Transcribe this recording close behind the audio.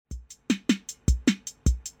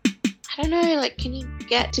I don't know, like, can you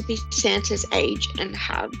get to be Santa's age and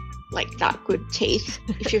have like that good teeth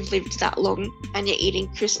if you've lived that long and you're eating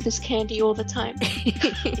Christmas candy all the time?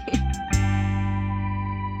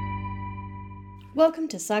 Welcome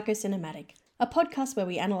to Psychocinematic, a podcast where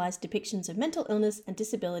we analyse depictions of mental illness and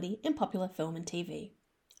disability in popular film and TV.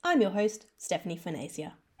 I'm your host, Stephanie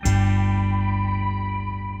Fanasia.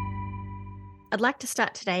 I'd like to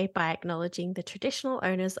start today by acknowledging the traditional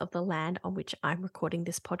owners of the land on which I'm recording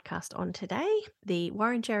this podcast on today, the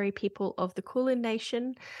Wurundjeri people of the Kulin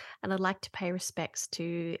Nation, and I'd like to pay respects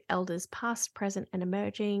to elders past, present and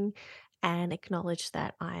emerging, and acknowledge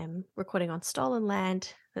that I am recording on stolen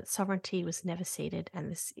land, that sovereignty was never ceded, and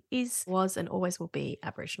this was and always will be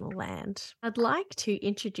Aboriginal land. I'd like to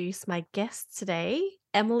introduce my guests today,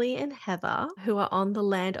 Emily and Heather, who are on the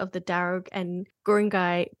land of the Darug and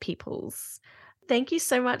Gurungai peoples. Thank you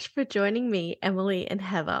so much for joining me, Emily and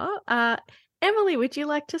Heather. Emily, would you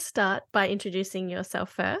like to start by introducing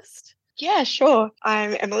yourself first? Yeah, sure.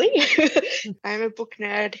 I'm Emily. I'm a book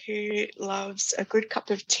nerd who loves a good cup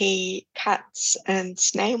of tea, cats, and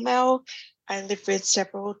snail mail. I live with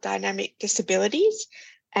several dynamic disabilities,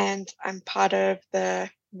 and I'm part of the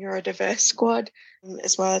neurodiverse squad,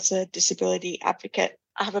 as well as a disability advocate.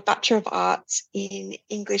 I have a Bachelor of Arts in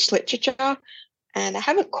English Literature, and I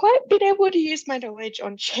haven't quite been able to use my knowledge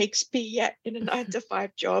on Shakespeare yet in a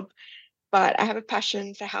 9-to-5 job, but I have a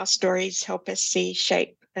passion for how stories help us see,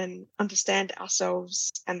 shape, and understand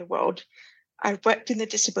ourselves and the world. I've worked in the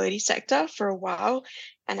disability sector for a while,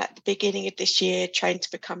 and at the beginning of this year, trained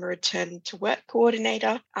to become a return to work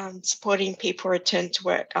coordinator, supporting people return to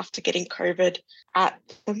work after getting COVID. At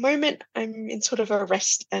the moment, I'm in sort of a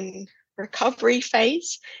rest and recovery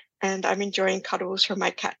phase, and I'm enjoying cuddles from my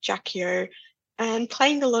cat Jackie-O and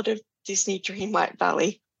playing a lot of Disney Dreamlight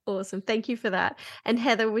Valley. Awesome. Thank you for that. And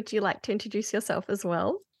Heather, would you like to introduce yourself as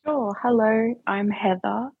well? Sure. Hello, I'm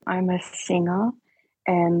Heather. I'm a singer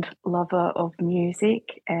and lover of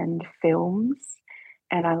music and films,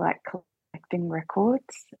 and I like collecting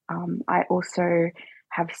records. I also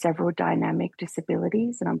have several dynamic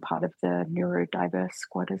disabilities, and I'm part of the neurodiverse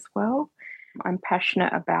squad as well. I'm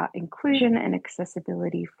passionate about inclusion and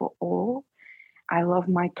accessibility for all. I love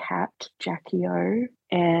my cat, Jackie-O,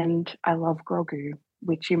 and I love Grogu,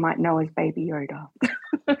 which you might know as Baby Yoda.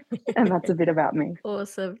 And that's a bit about me.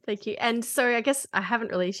 Awesome. Thank you. And so I guess I haven't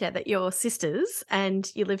really shared that you're sisters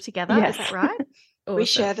and you live together. Yes. Is that right? Awesome. We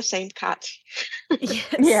share the same cat.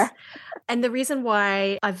 Yes. Yeah. And the reason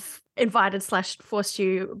why I've invited / forced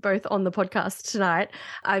you both on the podcast tonight,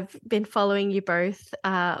 I've been following you both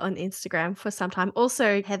on Instagram for some time.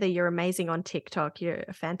 Also, Heather, you're amazing on TikTok. You're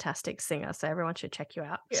a fantastic singer, so everyone should check you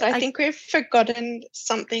out. So I think we've forgotten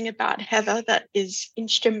something about Heather that is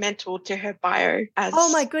instrumental to her bio as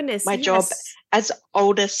oh my goodness, my job as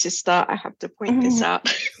older sister. I have to point this out.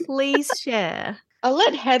 Please share. I'll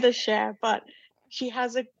let Heather share, but she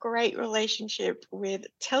has a great relationship with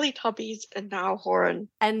Teletubbies and Niall Horan.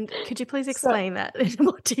 And could you please explain that in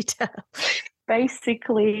more detail?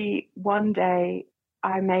 Basically, one day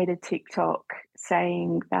I made a TikTok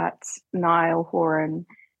saying that Niall Horan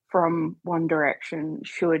from One Direction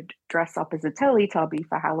should dress up as a Teletubby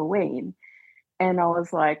for Halloween. And I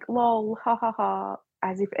was like, lol, ha ha ha,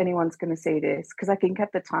 as if anyone's going to see this. Because I think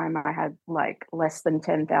at the time I had like less than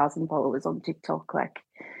 10,000 followers on TikTok. Like,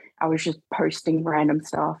 I was just posting random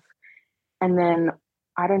stuff. And then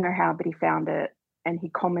I don't know how, but he found it and he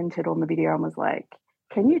commented on the video and was like,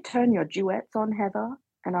 can you turn your duets on, Heather?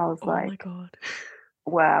 And I was like, my God.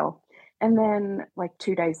 Wow. And then like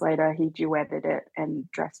 2 days later, he duetted it and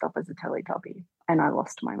dressed up as a Teletubby. And I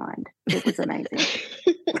lost my mind. It was amazing.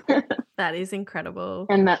 That is incredible.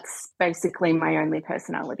 And that's basically my only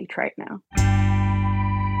personality trait now.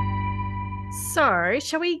 So,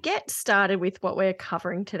 shall we get started with what we're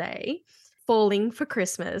covering today? Falling for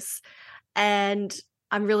Christmas. And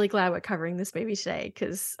I'm really glad we're covering this movie today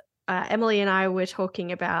because Emily and I were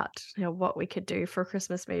talking about what we could do for a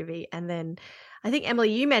Christmas movie. And then I think,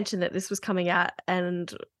 Emily, you mentioned that this was coming out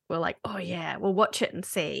and we're like, oh yeah, we'll watch it and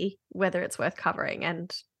see whether it's worth covering.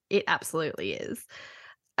 And it absolutely is.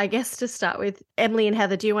 I guess to start with, Emily and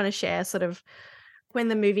Heather, do you want to share sort of when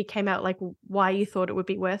the movie came out, like why you thought it would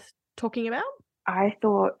be worth talking about? I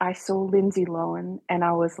thought I saw Lindsay Lohan and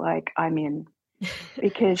I was like, I'm in,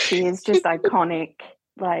 because she is just iconic,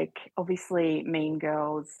 like obviously Mean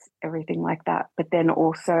Girls, everything like that. But then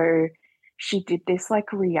also she did this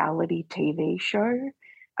like reality TV show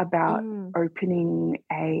about opening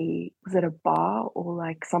was it a bar or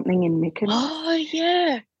like something in Mykonos? Oh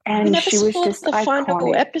yeah. And we never she was saw just the iconic.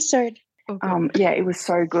 final episode. Oh, God. Yeah, it was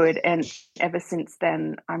so good. And ever since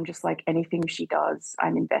then, I'm just like, anything she does,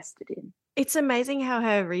 I'm invested in. It's amazing how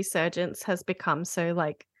her resurgence has become so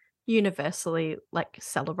like universally like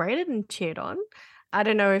celebrated and cheered on. I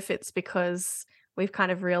don't know if it's because we've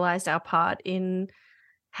kind of realized our part in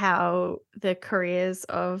how the careers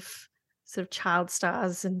of sort of child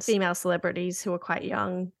stars and female celebrities who are quite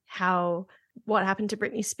young, how what happened to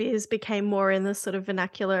Britney Spears became more in the sort of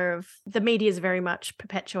vernacular of the media very much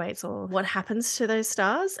perpetuates or what happens to those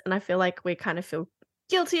stars. And I feel like we kind of feel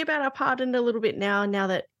guilty about our part in it a little bit now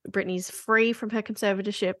that Britney's free from her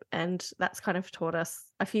conservatorship, and that's kind of taught us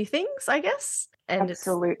a few things, I guess. And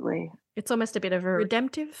Absolutely. it's almost a bit of a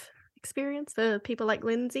redemptive experience for people like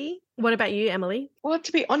Lindsay. What about you, Emily? Well,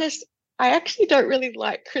 to be honest, I actually don't really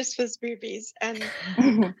like Christmas movies, and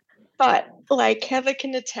but like Heather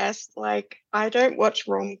can attest, like I don't watch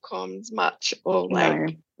rom-coms much or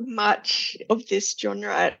like much of this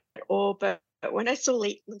genre at all. But when I saw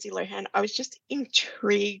Lindsay Lohan, I was just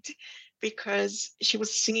intrigued because she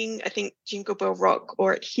was singing, I think, Jingle Bell Rock,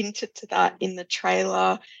 or it hinted to that in the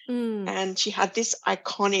trailer. And she had this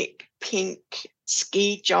iconic pink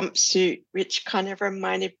ski jumpsuit, which kind of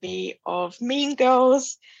reminded me of Mean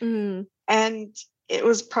Girls. And it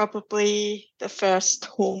was probably the first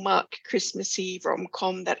Hallmark Christmassy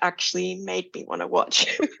rom-com that actually made me want to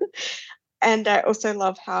watch. And I also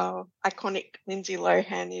love how iconic Lindsay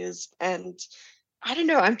Lohan is. And I don't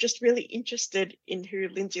know, I'm just really interested in who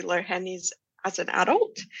Lindsay Lohan is as an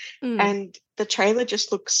adult. And the trailer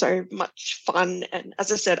just looks so much fun. And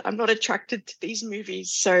as I said, I'm not attracted to these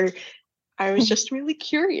movies, so I was just really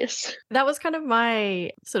curious. That was kind of my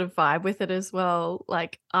sort of vibe with it as well.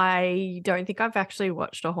 Like, I don't think I've actually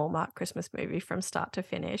watched a Hallmark Christmas movie from start to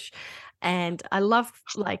finish. And I love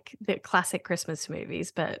like the classic Christmas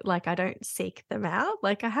movies, but like I don't seek them out.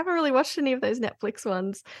 Like I haven't really watched any of those Netflix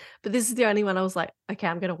ones, but this is the only one I was like, okay,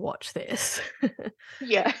 I'm going to watch this.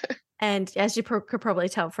 Yeah. And as you could probably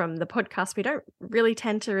tell from the podcast, we don't really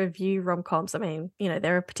tend to review rom-coms. I mean, you know,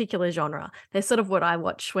 they're a particular genre. They're sort of what I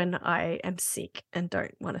watch when I am sick and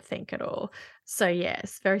don't want to think at all. So,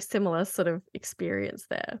 yes, very similar sort of experience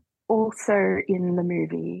there. Also in the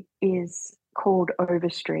movie is called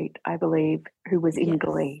Overstreet, I believe, who was in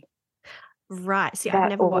Glee. Right. See, I've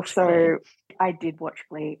never watched Glee. Also, I did watch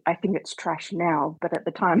Glee. I think it's trash now, but at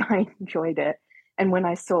the time I enjoyed it. And when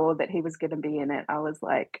I saw that he was going to be in it, I was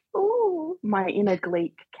like, "Ooh!" My inner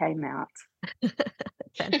Gleek came out.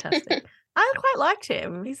 Fantastic. I quite liked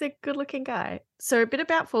him. He's a good-looking guy. So a bit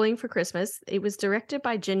about Falling for Christmas. It was directed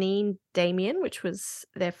by Janine Damian, which was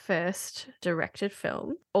their first directed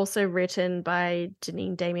film. Also written by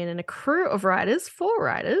Janine Damian and a crew of writers, 4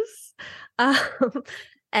 writers.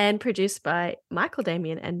 And produced by Michael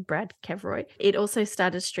Damian and Brad Kevroy. It also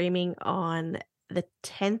started streaming on the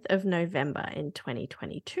 10th of November in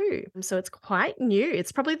 2022. So it's quite new.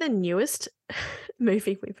 It's probably the newest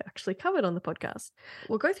movie we've actually covered on the podcast.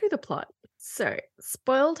 We'll go through the plot. So,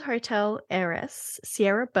 spoiled hotel heiress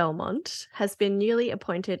Sierra Belmont has been newly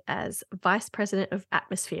appointed as Vice President of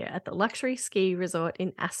Atmosphere at the luxury ski resort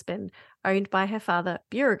in Aspen, owned by her father,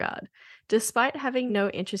 Beauregard, despite having no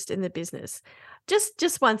interest in the business.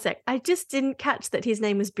 Just one sec. I just didn't catch that his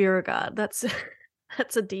name was Beauregard.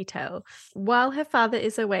 That's a detail. While her father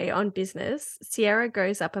is away on business, Sierra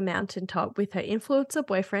goes up a mountaintop with her influencer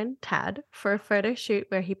boyfriend, Tad, for a photo shoot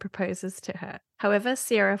where he proposes to her. However,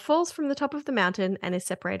 Sierra falls from the top of the mountain and is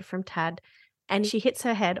separated from Tad, and she hits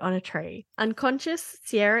her head on a tree. Unconscious,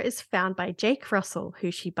 Sierra is found by Jake Russell,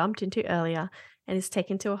 who she bumped into earlier, and is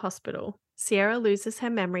taken to a hospital. Sierra loses her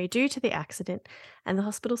memory due to the accident, and the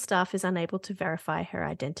hospital staff is unable to verify her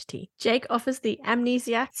identity. Jake offers the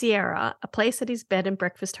amnesiac Sierra a place at his bed and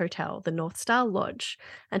breakfast hotel, the North Star Lodge,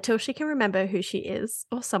 until she can remember who she is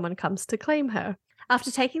or someone comes to claim her. After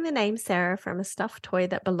taking the name Sarah from a stuffed toy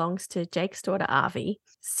that belongs to Jake's daughter Avi,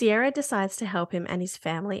 Sierra decides to help him and his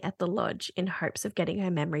family at the lodge in hopes of getting her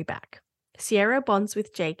memory back. Sierra bonds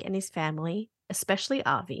with Jake and his family, especially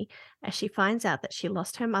Avi, as she finds out that she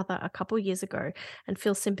lost her mother a couple years ago and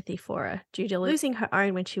feels sympathy for her due to losing her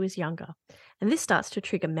own when she was younger. And this starts to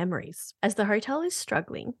trigger memories. As the hotel is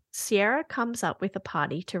struggling, Sierra comes up with a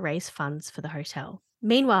party to raise funds for the hotel.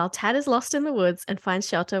 Meanwhile, Tad is lost in the woods and finds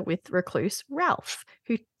shelter with recluse Ralph,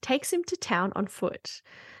 who takes him to town on foot.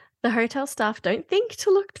 The hotel staff don't think to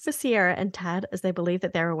look for Sierra and Tad as they believe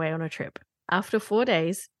that they're away on a trip. After 4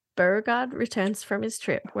 days, Beauregard returns from his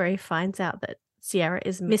trip where he finds out that Sierra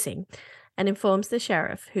is missing and informs the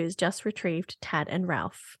sheriff, who has just retrieved Tad and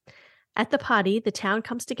Ralph. At the party, the town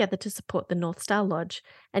comes together to support the North Star Lodge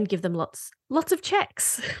and give them lots of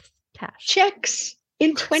checks. Cash. Checks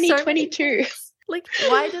in 2022. Like,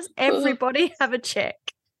 why does everybody have a check?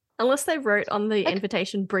 Unless they wrote on the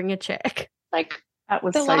invitation, bring a check. Like, That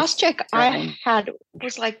was the so last check strange. I had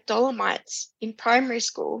was like Dolomites in primary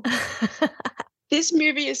school. This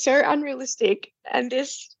movie is so unrealistic. And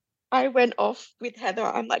I went off with Heather.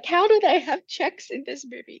 I'm like, how do they have checks in this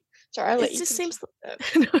movie? Sorry, I'll let It you just continue.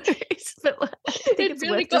 seems but I think It it's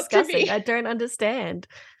really worth got to me. discussing. I don't understand.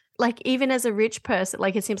 Like, even as a rich person,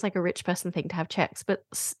 like, it seems like a rich person thing to have checks, but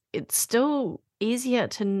it's still easier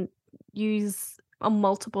to use a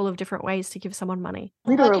multiple of different ways to give someone money.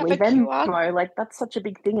 Literally, Like, have a QR. Venmo, like that's such a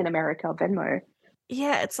big thing in America, Venmo.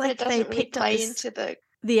 Yeah, it's But like it they doesn't really picked up play this, into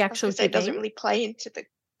the I was actual gonna say it doesn't giving. really play into the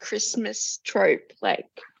Christmas trope, like,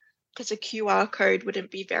 because a QR code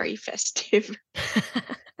wouldn't be very festive.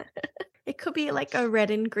 It could be like a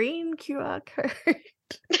red and green QR code.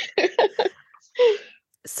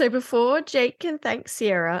 So before Jake can thank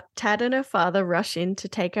Sierra, Tad and her father rush in to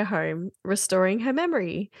take her home, restoring her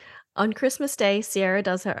memory. On Christmas Day, Sierra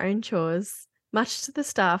does her own chores, much to the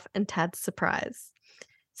staff and Tad's surprise.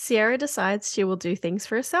 Sierra decides she will do things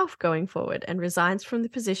for herself going forward and resigns from the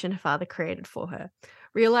position her father created for her,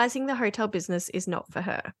 realizing the hotel business is not for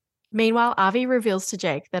her. Meanwhile, Avi reveals to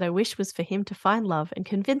Jake that her wish was for him to find love and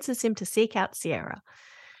convinces him to seek out Sierra.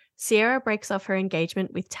 Sierra breaks off her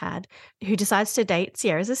engagement with Tad, who decides to date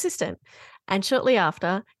Sierra's assistant, and shortly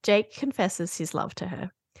after, Jake confesses his love to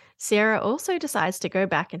her. Sierra also decides to go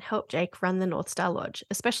back and help Jake run the North Star Lodge,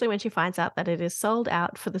 especially when she finds out that it is sold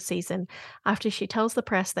out for the season after she tells the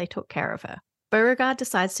press they took care of her. Beauregard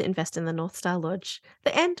decides to invest in the North Star Lodge.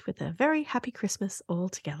 They end with a very happy Christmas all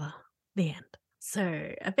together. The end. So,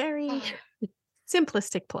 a very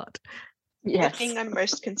simplistic plot. Yes. The thing I'm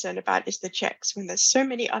most concerned about is the checks when there's so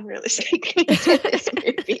many unrealistic things in this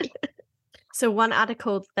movie. So one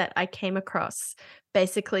article that I came across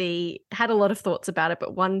basically had a lot of thoughts about it,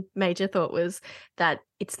 but one major thought was that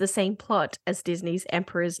it's the same plot as Disney's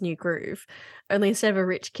Emperor's New Groove, only instead of a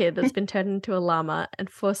rich kid that's been turned into a llama and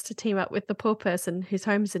forced to team up with the poor person whose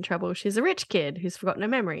home's in trouble, she's a rich kid who's forgotten her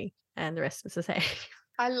memory, and the rest is the same.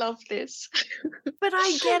 I love this. But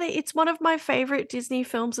I get it. It's one of my favorite Disney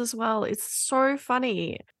films as well. It's so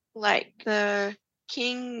funny. Like, the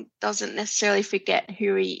king doesn't necessarily forget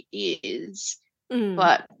who he is,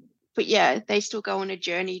 but yeah, they still go on a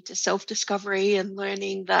journey to self-discovery and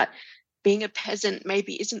learning that being a peasant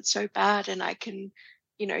maybe isn't so bad, and I can,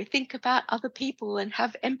 think about other people and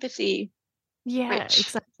have empathy. Yeah,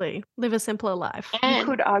 exactly. Live a simpler life. You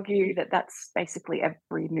could argue that that's basically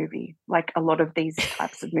every movie. Like, a lot of these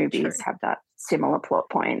types of movies have that similar plot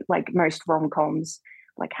point. Like most rom-coms,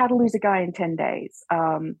 like How to Lose a Guy in 10 Days,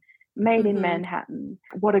 Made in Manhattan,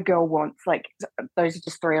 What a Girl Wants. Like, those are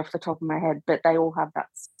just three off the top of my head, but they all have that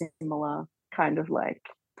similar kind of like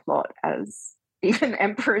plot as even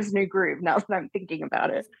Emperor's New Groove, now that I'm thinking about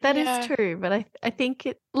it. That is true, but I think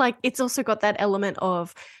it's also got that element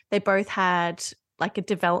of they both had like a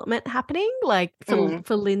development happening. Like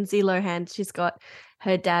for Lindsay Lohan, she's got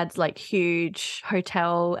her dad's like huge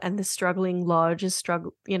hotel and the struggling lodge is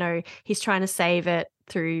he's trying to save it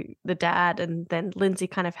through the dad, and then Lindsay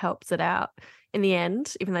kind of helps it out in the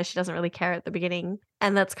end, even though she doesn't really care at the beginning.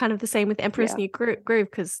 And that's kind of the same with Emperor's New Groove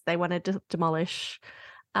because they wanted to demolish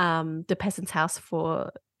the peasant's house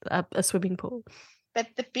for a swimming pool. But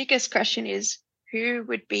the biggest question is, who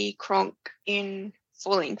would be Kronk in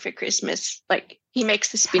Falling for Christmas? Like, he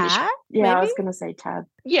makes the spinach. Tad? Yeah, maybe? I was going to say Tad.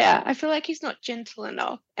 Yeah, I feel like he's not gentle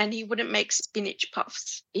enough, and he wouldn't make spinach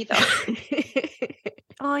puffs either.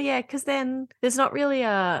 Oh yeah, because then there's not really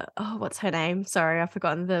what's her name? Sorry, I've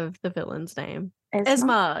forgotten the villain's name.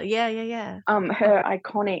 Esma. Yeah. Her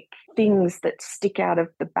iconic things that stick out of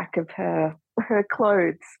the back of her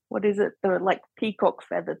clothes. What is it? The like peacock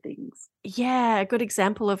feather things. Yeah, a good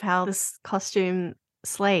example of how this costume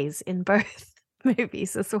slays in both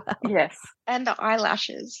movies as well. Yes. And the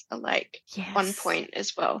eyelashes are like on point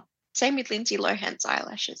as well. Same with Lindsay Lohan's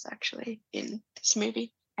eyelashes, actually, in this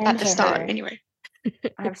movie. And at the start, hair. anyway.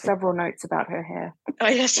 I have several notes about her hair. Oh,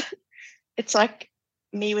 yes. It's like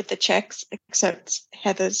me with the checks, except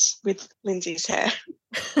Heather's with Lindsay's hair.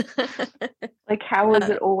 Like, how is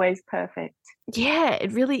it always perfect? Yeah,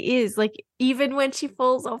 it really is. Like, even when she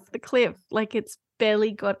falls off the cliff, like it's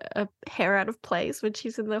barely got a hair out of place when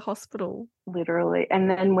she's in the hospital. Literally.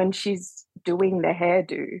 And then when she's doing the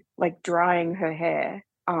hairdo, like drying her hair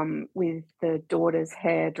with the daughter's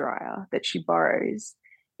hair dryer that she borrows,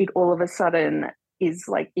 it all of a sudden is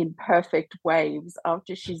like in perfect waves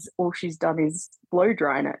after all she's done is blow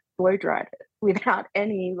dried it without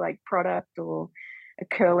any like product or a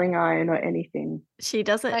curling iron or anything. She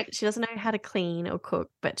doesn't Like- know how to clean or cook,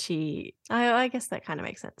 but I guess that kind of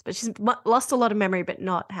makes sense. But she's lost a lot of memory, but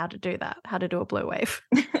not how to do that, how to do a blue wave.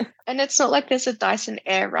 And it's not like there's a Dyson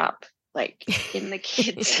Airwrap like in the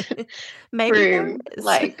kids' Maybe there room. is.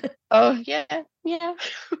 Like, oh yeah.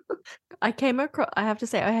 I have to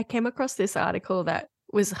say, I came across this article that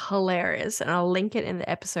was hilarious, and I'll link it in the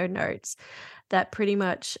episode notes, that pretty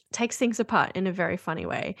much takes things apart in a very funny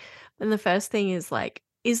way. And the first thing is like,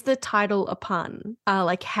 is the title a pun?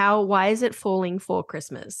 Like why is it falling for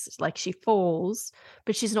Christmas? Like she falls,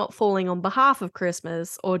 but she's not falling on behalf of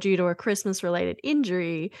Christmas or due to a Christmas related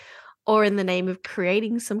injury or in the name of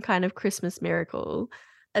creating some kind of Christmas miracle.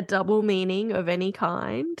 A double meaning of any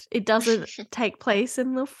kind. It doesn't take place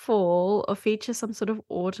in the fall or feature some sort of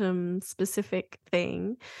autumn specific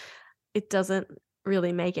thing. It doesn't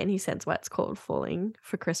really make any sense why it's called Falling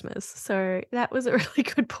for Christmas. So that was a really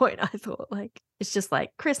good point, I thought. Like, it's just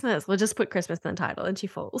like Christmas, we'll just put Christmas in the title, and she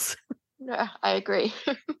falls. No, I agree.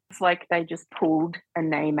 It's like they just pulled a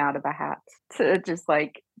name out of a hat to just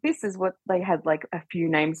like, this is what they had, like a few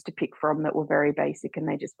names to pick from that were very basic, and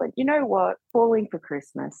they just went, you know what, Falling for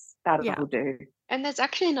Christmas, that'll Yeah. do. And there's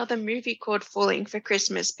actually another movie called Falling for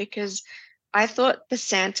Christmas, because I thought the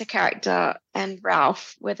Santa character and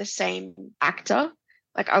Ralph were the same actor.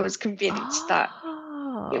 Like I was convinced that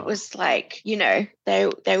it was like, you know, they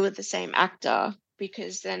were the same actor,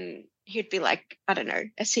 because then he'd be like, I don't know,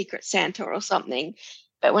 a secret Santa or something.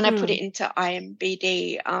 But when I put it into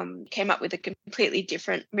IMDb, came up with a completely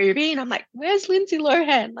different movie, and I'm like, where's Lindsay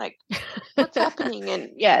Lohan? Like, what's happening?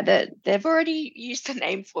 And yeah, they've already used the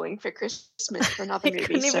name Falling for Christmas for another They movie,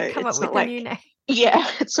 couldn't so even come up it's with not a like, new name. yeah,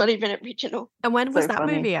 it's not even original. And when was So that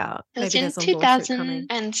funny. movie out? It was Maybe in there's a lawsuit coming.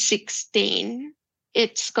 2016.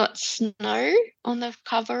 It's got snow on the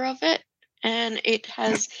cover of it, and it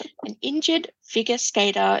has an injured figure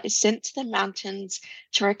skater is sent to the mountains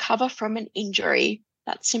to recover from an injury.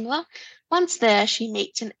 That's similar. Once there, she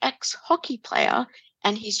meets an ex-hockey player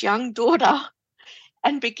and his young daughter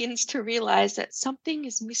and begins to realize that something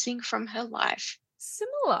is missing from her life.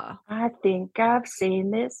 Similar. I think I've seen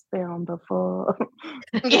this film before.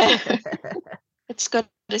 Yeah. It's got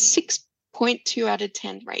a 6.2 out of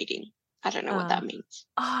 10 rating. I don't know what that means.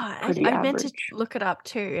 Oh, Pretty I meant to average. look it up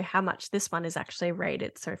too, how much this one is actually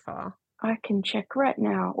rated so far. I can check right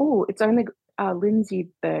now. Oh, it's only Lindsay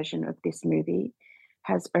version of this movie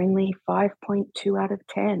has only 5.2 out of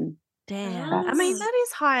 10. Damn. I mean, Ah. that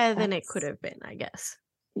is higher than it could that's- have been, I guess.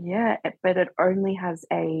 Yeah, but it only has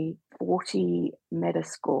a 40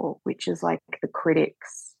 Metascore, which is like the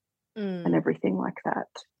critics and everything like that.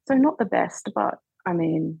 So not the best, but I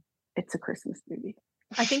mean, it's a Christmas movie.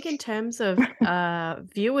 I think in terms of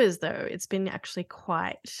viewers, though, it's been actually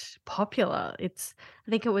quite popular. I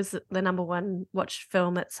think it was the number one watched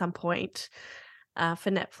film at some point for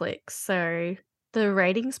Netflix. So the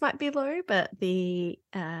ratings might be low, but the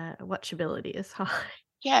watchability is high.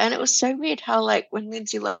 Yeah, and it was so weird how like when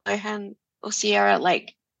Lindsay Lohan or Sierra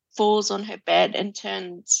like falls on her bed and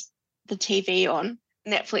turns the TV on,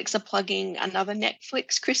 Netflix are plugging another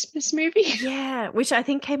Netflix Christmas movie. Yeah, which I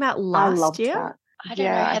think came out I last loved year. that. I don't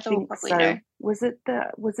know. I Heather will think probably so. know. Was it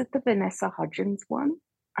the Vanessa Hudgens one?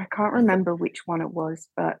 I can't remember which one it was,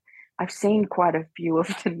 but I've seen quite a few of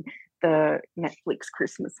the Netflix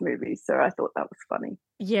Christmas movies, so I thought that was funny.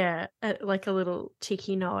 Yeah, like a little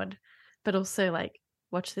cheeky nod, but also like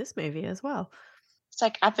watch this movie as well. It's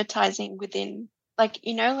like advertising within, like,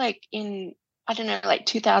 you know, like in, I don't know, like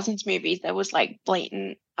 2000s movies, there was like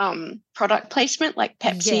blatant product placement, like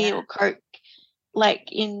Pepsi Yeah. or Coke. Like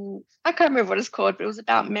in, I can't remember what it's called, but it was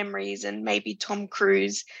about memories and maybe Tom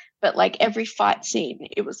Cruise. But like every fight scene,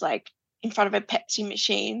 it was like in front of a Pepsi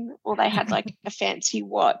machine, or they had like a fancy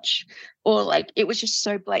watch, or like it was just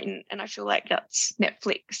so blatant. And I feel like that's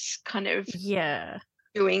Netflix kind of Yeah.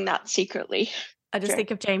 doing that secretly. I just Sure.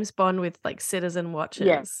 think of James Bond with like Citizen watches.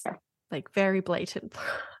 Yes. Like very blatant.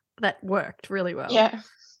 That worked really well. Yeah.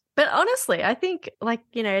 But honestly, I think like,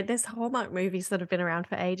 you know, there's Hallmark movies that have been around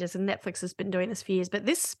for ages and Netflix has been doing this for years, but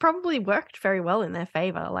this probably worked very well in their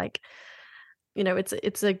favor. Like, you know,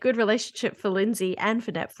 it's a good relationship for Lindsay and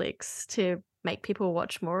for Netflix to make people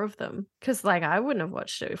watch more of them. Because like I wouldn't have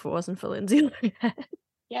watched it if it wasn't for Lindsay Lohan.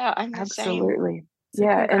 Yeah, I'm the same. Absolutely. So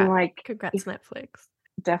Yeah, and like congrats Netflix.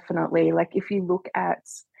 definitely, like if you look at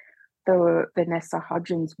the Vanessa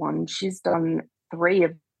Hudgens one, she's done 3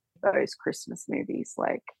 of those Christmas movies.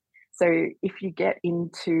 Like, so if you get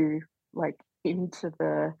into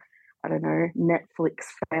the, I don't know, Netflix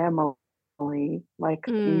family, like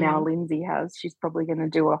now Lindsay has, she's probably going to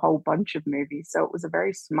do a whole bunch of movies. So it was a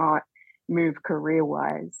very smart move career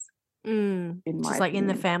wise. in my She's like in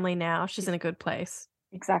the opinion. family now. She's in a good place.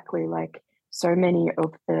 Exactly. Like so many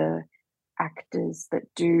of the actors that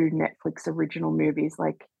do Netflix original movies,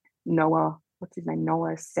 like Noah, what's his name?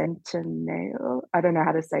 Noah Centineo. I don't know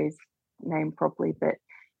how to say his name properly, but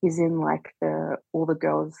he's in like all the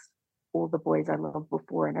girls, all the boys I loved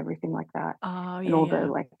before and everything like that. Oh, And yeah, all yeah. the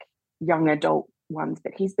like young adult ones,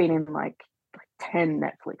 but he's been in like 10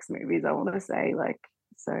 Netflix movies, I want to say. Like,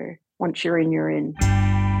 so once you're in, you're in.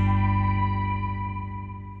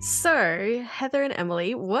 So, Heather and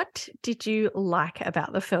Emily, what did you like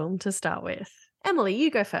about the film to start with? Emily, you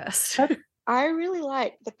go first. I really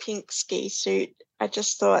liked the pink ski suit. I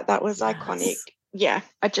just thought that was iconic. Yes. Yeah,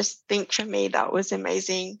 I just think for me that was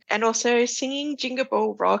amazing. And also singing Jingle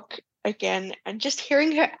Ball Rock again and just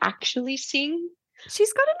hearing her actually sing.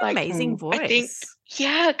 She's got an Like, amazing voice. I think,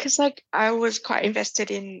 yeah, because like I was quite invested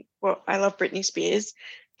in, well, I love Britney Spears.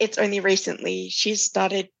 It's only recently she's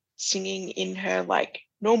started singing in her like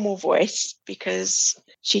normal voice because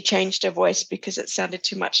she changed her voice because it sounded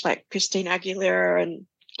too much like Christina Aguilera, and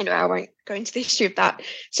I won't go into the history of that.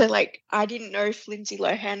 So like I didn't know if Lindsay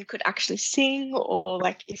Lohan could actually sing, or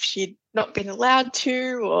like if she'd not been allowed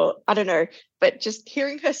to, or I don't know. But just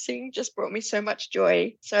hearing her sing just brought me so much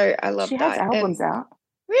joy. So I love She has that. albums out.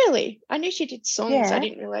 Really? I knew she did songs. I Yeah.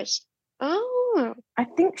 didn't realize. Oh, I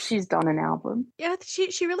think she's done an album. Yeah,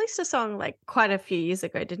 she released a song like quite a few years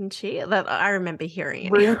ago, didn't she? That I remember hearing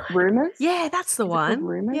it. Rumors? Yeah, that's the Is it called one.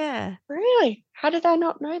 Rumours? Yeah. really? How did I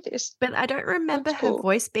not know this? But I don't remember That's her cool.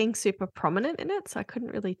 voice being super prominent in it, so I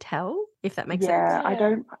couldn't really tell, if that makes sense. Yeah, I Yeah.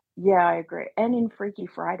 don't. Yeah, I agree. And in Freaky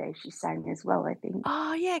Friday, she sang as well, I think.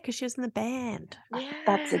 Oh, yeah, because she was in the band.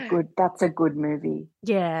 That's a good movie.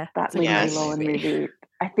 Yeah. That it's a great Lindsay Lohan movie.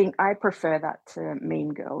 I think I prefer that to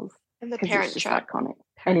Mean Girls And the because Parent it's just Trap. iconic.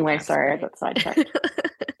 Parent Anyway, Trap's sorry, I great. got sidetracked.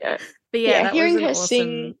 Yeah. But yeah, that hearing was an her awesome.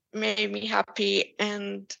 sing made me happy.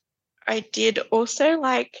 And I did also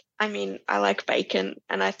like, I mean, I like bacon,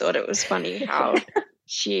 and I thought it was funny how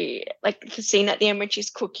she, like the scene at the end when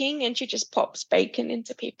she's cooking and she just pops bacon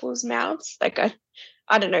into people's mouths. Like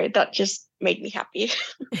I don't know, that just made me happy.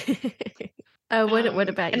 What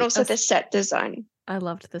about you? And also the set design. I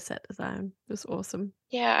loved the set design. It was awesome.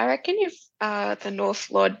 Yeah, I reckon if the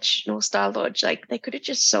North Star Lodge, like they could have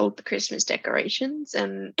just sold the Christmas decorations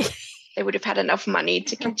and they would have had enough money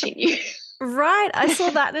to continue. Right. I saw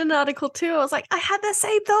that in an article too. I was like, I had the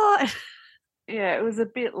same thought. Yeah, it was a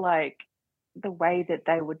bit like the way that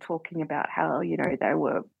they were talking about how, you know, they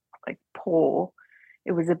were like poor.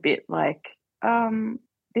 It was a bit like,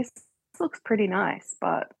 this looks pretty nice,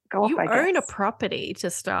 but go You off, I own a guess. property to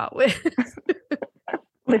start with.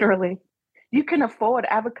 Literally. You can afford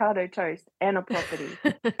avocado toast and a property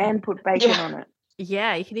and put bacon on it.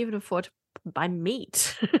 Yeah, you can even afford to buy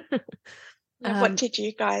meat. What did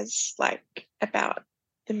you guys like about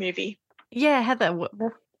the movie? Yeah, Heather,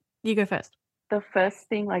 you go first. The first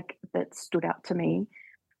thing like that stood out to me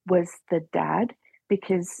was the dad,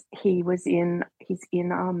 because he's in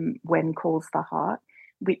When Calls the Heart,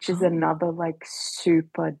 which is another like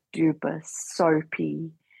super duper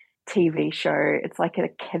soapy TV show. It's like a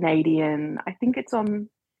Canadian, I think it's on,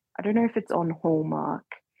 I don't know if it's on Hallmark,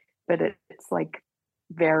 but it's like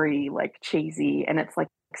very like cheesy, and it's like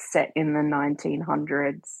set in the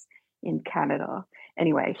 1900s in Canada.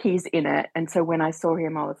 Anyway, he's in it, and so when I saw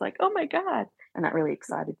him I was like, oh my god, and that really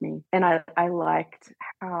excited me. And I liked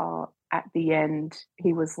how at the end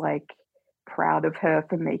he was like proud of her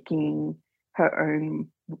for making her own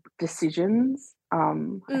decisions. I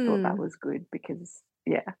thought that was good because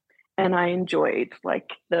and I enjoyed like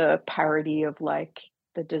the parody of like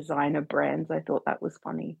the designer brands. I thought that was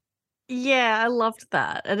funny. Yeah, I loved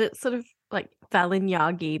that. And it's sort of like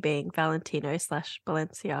Valignagi being Valentino /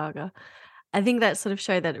 Balenciaga. I think that sort of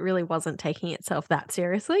showed that it really wasn't taking itself that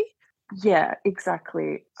seriously. Yeah,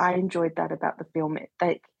 exactly. I enjoyed that about the film.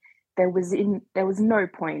 There was no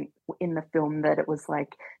point in the film that it was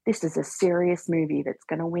like, this is a serious movie that's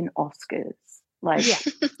going to win Oscars. Like,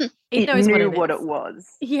 it knows knew what it was.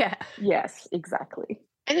 Yeah. Yes, exactly.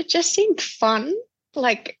 And it just seemed fun.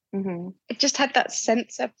 Like, it just had that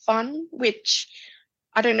sense of fun, which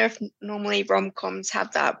I don't know if normally rom-coms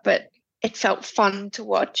have that, but it felt fun to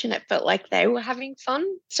watch and it felt like they were having fun.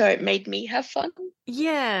 So it made me have fun.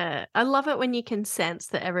 Yeah. I love it when you can sense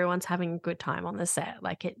that everyone's having a good time on the set.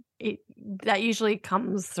 Like it that usually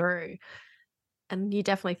comes through. And you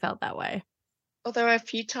definitely felt that way. Although a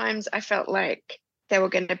few times I felt like they were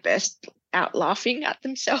going to burst out laughing at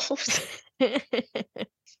themselves.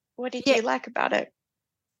 What did you like about it?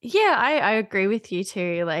 Yeah, I agree with you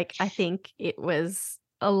too. Like, I think it was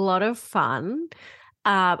a lot of fun.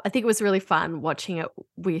 I think it was really fun watching it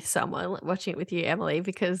with someone, watching it with you, Emily,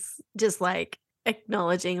 because just like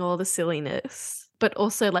acknowledging all the silliness, but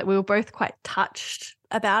also like we were both quite touched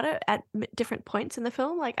about it at different points in the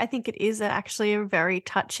film. Like I think it is actually a very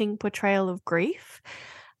touching portrayal of grief,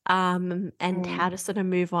 and how to sort of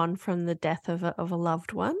move on from the death of a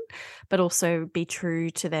loved one, but also be true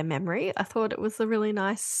to their memory. I thought it was a really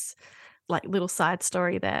nice, like, little side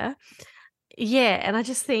story there. Yeah, and I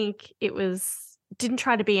just think it didn't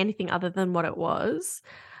try to be anything other than what it was.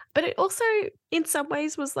 But it also, in some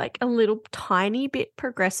ways, was like a little tiny bit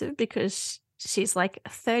progressive because she's like a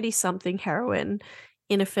 30-something heroine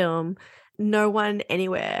in a film. No one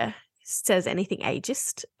anywhere says anything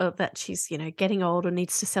ageist or that she's, getting old or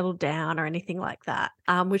needs to settle down or anything like that,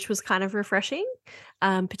 which was kind of refreshing,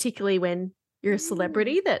 particularly when you're a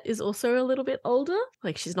celebrity that is also a little bit older.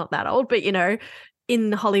 Like she's not that old, but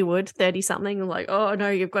in Hollywood, 30-something, like, oh no,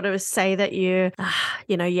 you've got to say that your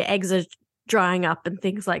eggs are drying up and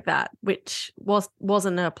things like that, which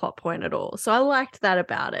wasn't a plot point at all. So I liked that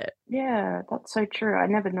about it. Yeah, that's so true. I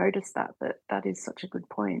never noticed that, but that is such a good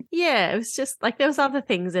point. Yeah, it was just like there was other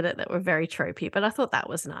things in it that were very tropey, but I thought that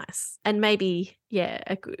was nice. And maybe, yeah,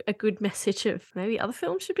 a good message of maybe other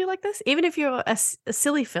films should be like this. Even if you're a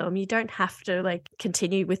silly film, you don't have to like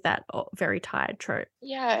continue with that very tired trope.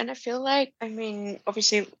 Yeah, and I feel like, I mean,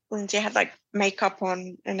 obviously Lindsay had like makeup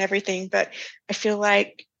on and everything, but I feel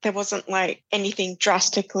like there wasn't like anything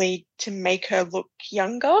drastically to make her look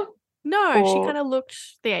younger. No, she kind of looked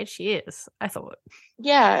the age she is, I thought.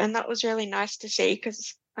 Yeah, and that was really nice to see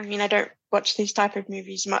because, I mean, I don't watch these type of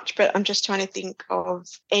movies much, but I'm just trying to think of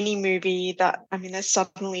any movie that, I mean, they're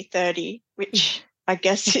suddenly 30, which I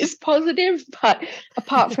guess is positive, but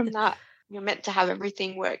apart from that, you're meant to have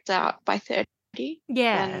everything worked out by 30.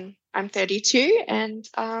 Yeah. And I'm 32 and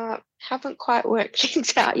haven't quite worked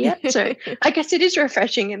things out yet. So I guess it is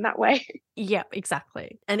refreshing in that way. Yeah,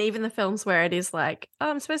 exactly. And even the films where it is like, oh,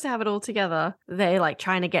 I'm supposed to have it all together, they like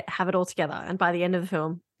trying to have it all together. And by the end of the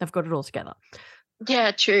film, they've got it all together.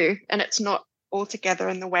 Yeah, true. And it's not all together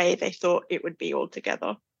in the way they thought it would be all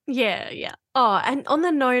together. Yeah, yeah. Oh, and on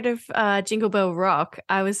the note of Jingle Bell Rock,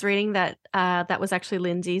 I was reading that that was actually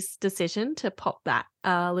Lindsay's decision to pop that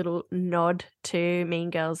little nod to Mean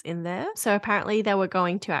Girls in there. So apparently they were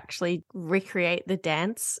going to actually recreate the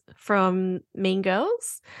dance from Mean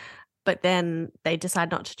Girls, but then they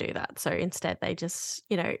decided not to do that. So instead they just,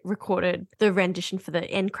 recorded the rendition for the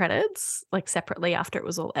end credits, like separately after it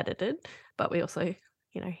was all edited. But we also,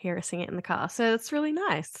 hear her sing it in the car. So it's really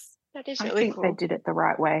nice. That is really I think cool. they did it the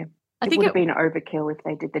right way. I think think it would have been overkill if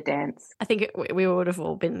they did the dance. I think we would have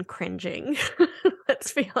all been cringing.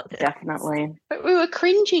 Let's be honest. Definitely. But we were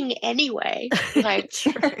cringing anyway. Like,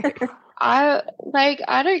 I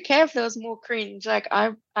don't care if there was more cringe. Like,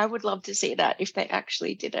 I would love to see that if they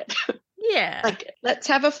actually did it. Yeah. Like, let's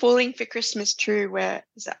have a Falling for Christmas 2 where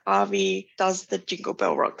Avi does the Jingle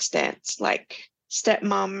Bell Rock dance, like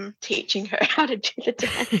stepmom teaching her how to do the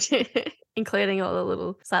dance. Including all the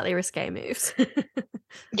little slightly risque moves.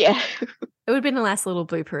 Yeah. It would have been a nice little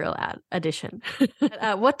blooper reel addition.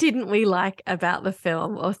 What didn't we like about the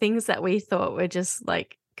film, or things that we thought were just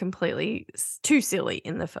like completely too silly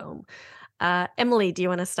in the film? Emily, do you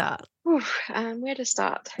want to start? Where to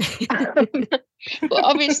start? Well,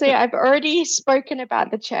 obviously, I've already spoken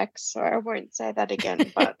about the checks, so I won't say that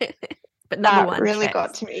again. But that really checks.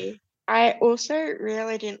 got to me. I also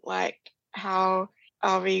really didn't like how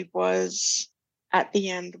Avi was at the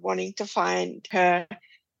end wanting to find her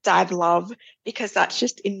dad love, because that's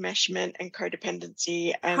just enmeshment and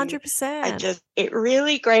codependency. And 100%. It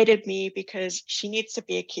really grated me because she needs to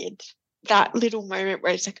be a kid. That little moment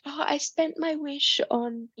where it's like, oh, I spent my wish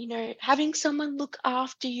on, having someone look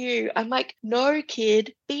after you. I'm like, no,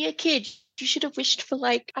 kid, be a kid. You should have wished for,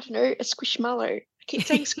 like, I don't know, a squishmallow. I keep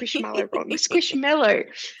saying squishmallow wrong. Squishmallow.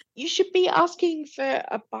 You should be asking for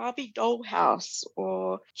a Barbie doll house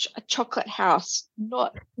or a chocolate house,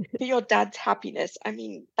 not for your dad's happiness. I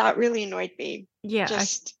mean, that really annoyed me. Yeah,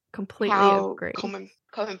 just I completely agree.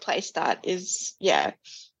 Commonplace that is, yeah.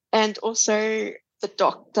 And also the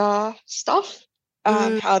doctor stuff,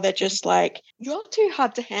 how they're just like, you're too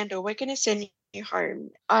hard to handle. We're going to send you home.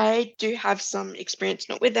 I do have some experience,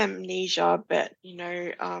 not with amnesia, but,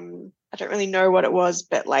 I don't really know what it was,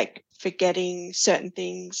 but like forgetting certain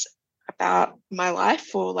things about my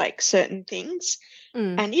life or like certain things.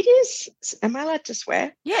 And it is, am I allowed to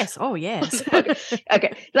swear? Yes. Oh, yes.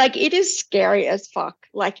 Okay. Like, it is scary as fuck.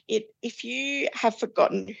 Like, if you have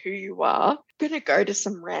forgotten who you are, going to go to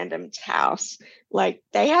some random's house, like,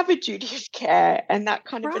 they have a duty of care. And that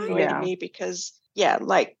kind of annoyed me because,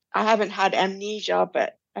 like, I haven't had amnesia,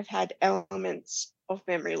 but I've had elements of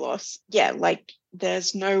memory loss, yeah, like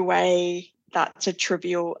there's no way that's a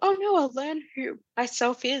trivial, oh no, I'll learn who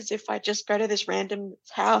myself is if I just go to this random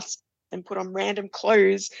house and put on random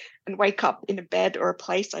clothes and wake up in a bed or a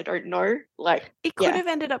place I don't know. Like, It could yeah, have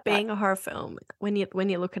ended up that- being a horror film when you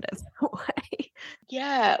look at it that way.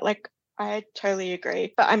 yeah, like I totally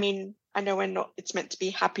agree. But I mean, I know it's meant to be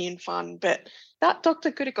happy and fun, but that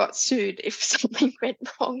doctor could have got sued if something went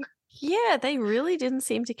wrong. Yeah, they really didn't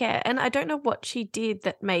seem to care. And I don't know what she did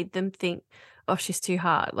that made them think, oh, she's too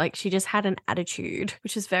hard. Like she just had an attitude,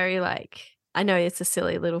 which is very like, I know it's a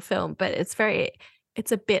silly little film, but it's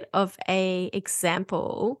a bit of a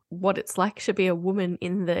example what it's like to be a woman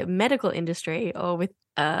in the medical industry or with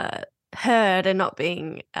heard and not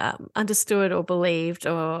being understood or believed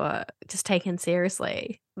or just taken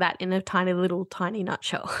seriously. That in a tiny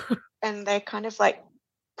nutshell. And they're kind of like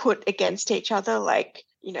put against each other. Like,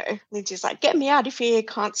 you know, Lindsay's like, get me out of here,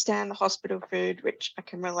 can't stand the hospital food, which I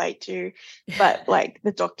can relate to. But like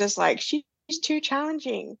the doctor's like, she's too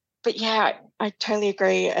challenging. But yeah, I totally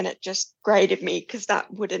agree. And it just grated me because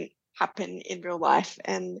that wouldn't happen in real life.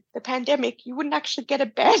 And the pandemic, you wouldn't actually get a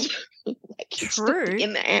bed. Like you'd still be True.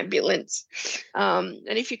 in the ambulance. And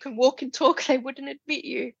if you can walk and talk, they wouldn't admit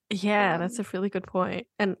you. Yeah, that's a really good point.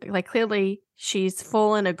 And like clearly she's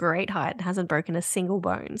fallen a great height and hasn't broken a single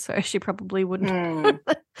bone, so she probably wouldn't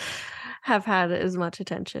have had as much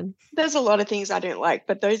attention. There's a lot of things I don't like,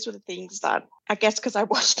 but those were the things that I guess because I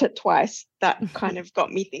watched it twice that kind of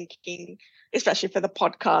got me thinking, especially for the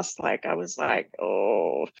podcast. Like I was like,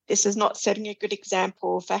 oh, this is not setting a good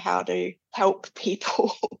example for how to help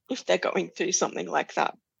people if they're going through something like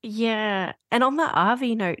that. Yeah. And on the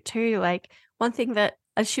Avi note too, like one thing that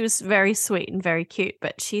she was very sweet and very cute,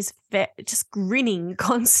 but she's just grinning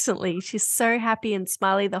constantly. She's so happy and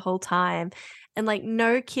smiley the whole time. And like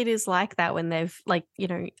no kid is like that when they've like, you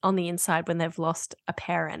know, on the inside when they've lost a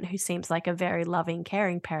parent who seems like a very loving,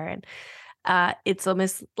 caring parent. It's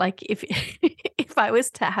almost like if if I was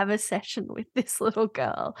to have a session with this little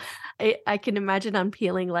girl, I can imagine I'm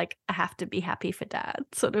feeling like I have to be happy for dad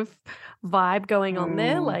sort of vibe going on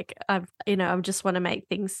there. Like I just want to make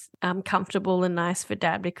things comfortable and nice for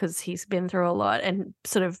dad because he's been through a lot and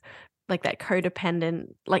sort of like that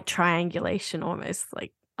codependent like triangulation almost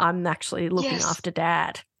like I'm actually looking after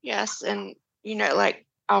dad. Yes, and you know, like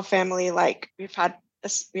our family, like we have a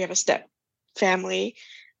step family,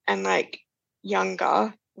 and like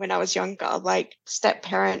when I was younger, like step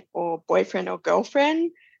parent or boyfriend or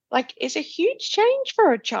girlfriend, like is a huge change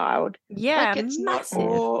for a child. Yeah, like it's massive. not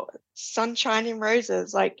all sunshine and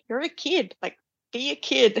roses. Like you're a kid, like be a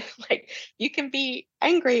kid. Like you can be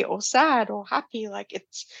angry or sad or happy. Like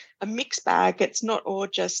it's a mixed bag. It's not all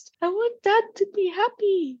just I want dad to be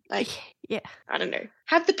happy. Like yeah, I don't know,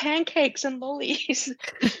 have the pancakes and lollies.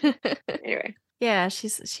 Anyway. Yeah,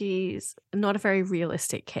 she's not a very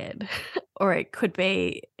realistic kid, or it could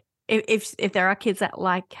be if there are kids that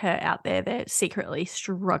like her out there, they're secretly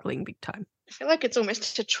struggling big time. I feel like it's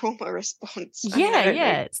almost a trauma response.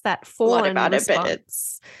 Yeah, it's that fawn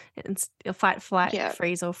response. It's fight, flight,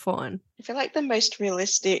 freeze, or fawn. I feel like the most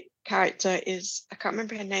realistic character is, I can't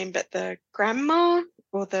remember her name, but the grandma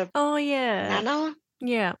or the nana.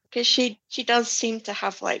 Yeah, because she does seem to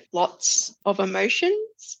have like lots of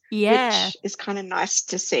emotions, which is kind of nice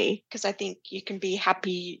to see, because I think you can be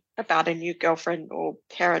happy about a new girlfriend or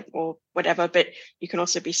parent or whatever, but you can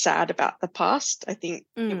also be sad about the past. I think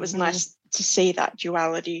it was nice to see that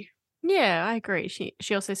duality. Yeah, I agree.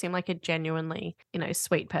 She also seemed like a genuinely,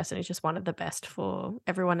 sweet person who just wanted the best for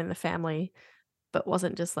everyone in the family, but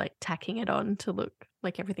wasn't just like tacking it on to look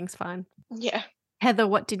like everything's fine. Yeah. Heather,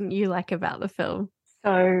 what didn't you like about the film?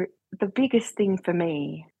 So the biggest thing for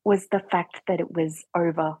me was the fact that it was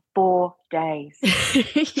over 4 days.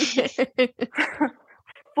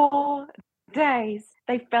 4 days.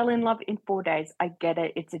 They fell in love in 4 days. I get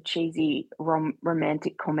it. It's a cheesy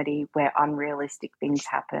romantic comedy where unrealistic things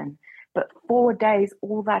happen. But 4 days,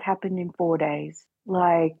 all that happened in 4 days.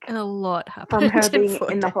 Like, and a lot happened from her being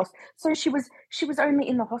in the hospital. So she was only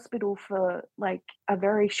in the hospital for like a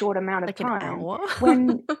very short amount of like time. An hour.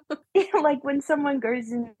 When like when someone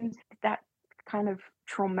goes in that kind of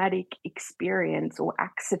traumatic experience or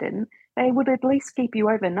accident, they would at least keep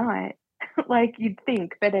you overnight. Like you'd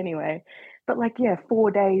think, but anyway. But like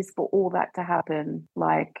 4 days for all that to happen,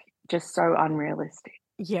 like just so unrealistic.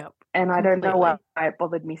 Yep. And I don't know why it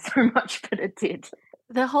bothered me so much, but it did.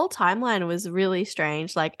 The whole timeline was really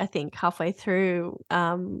strange. Like I think halfway through,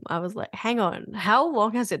 I was like, hang on, how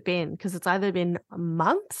long has it been? Because it's either been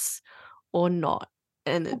months or not.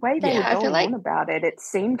 And the way they were going on about it, it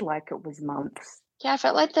seemed like it was months. Yeah, I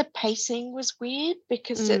felt like the pacing was weird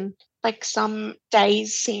because Mm. like some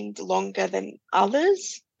days seemed longer than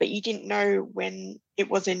others, but you didn't know when it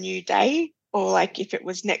was a new day or like if it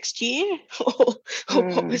was next year or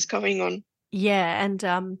what was going on. Yeah,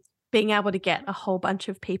 and being able to get a whole bunch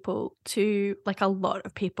of people to like a lot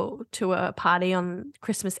of people to a party on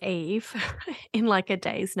Christmas Eve in like a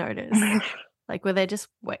day's notice, like where they're just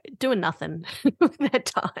doing nothing with their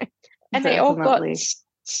time. And they all got Definitely.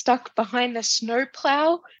 stuck behind the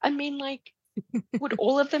snowplow. I mean, like, would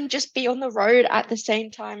all of them just be on the road at the same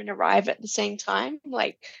time and arrive at the same time,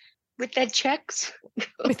 like with their checks?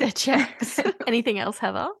 With their checks. Anything else,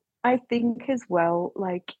 Heather? I think as well,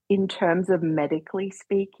 like in terms of medically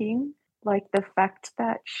speaking, like the fact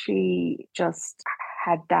that she just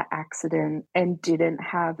had that accident and didn't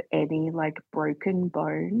have any like broken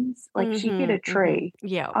bones, like she hit a tree.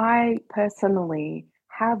 Yeah. I personally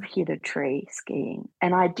have hit a tree skiing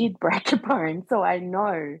and I did break a bone. So I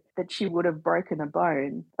know that she would have broken a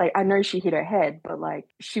bone. Like I know she hit her head, but like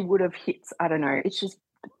she would have hit, I don't know, it's just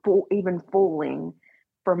even falling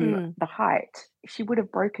from the height, she would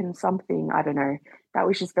have broken something. I don't know. That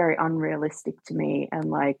was just very unrealistic to me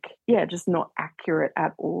and like, yeah, just not accurate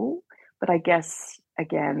at all. But I guess,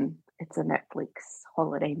 again, it's a Netflix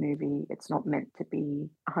holiday movie. It's not meant to be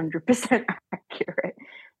 100% accurate,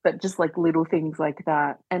 but just like little things like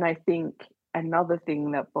that. And I think another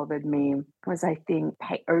thing that bothered me was, I think,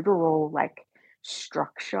 overall, like,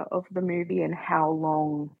 structure of the movie and how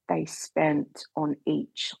long they spent on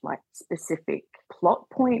each like specific plot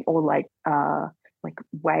point or like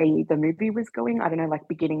way the movie was going. I don't know, like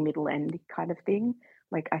beginning, middle, end kind of thing.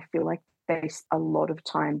 Like I feel like there's a lot of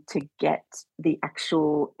time to get the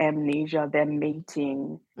actual amnesia, them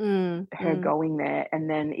meeting, her going there, and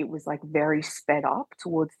then it was like very sped up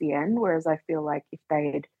towards the end. Whereas I feel like if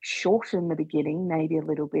they had shortened the beginning maybe a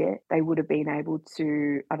little bit, they would have been able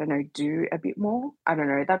to, I don't know, do a bit more. I don't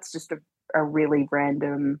know. That's just a really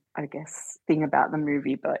random, I guess, thing about the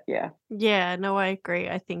movie, but yeah. Yeah, no, I agree.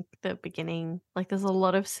 I think the beginning, like, there's a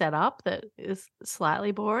lot of setup that is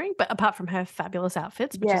slightly boring, but apart from her fabulous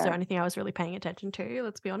outfits, which is the Yeah. only thing I was really paying attention to,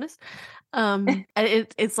 let's be honest. And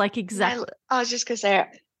it's like exactly. I was just gonna say,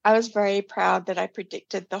 I was very proud that I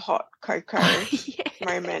predicted the hot cocoa Yeah.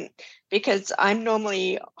 moment because I'm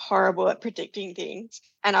normally horrible at predicting things.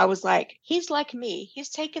 And I was like, he's like me. He's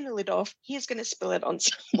taken the lid off. He's going to spill it on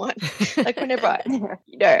someone. Like whenever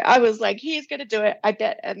I was like, he's going to do it. I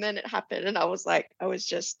bet. And then it happened. And I was like, I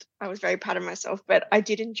was very proud of myself. But I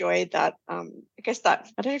did enjoy that. I guess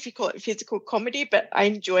that, I don't know if you call it physical comedy, but I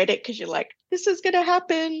enjoyed it because you're like, this is going to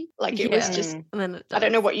happen. Like it was just, and then it I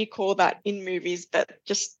don't know what you call that in movies, but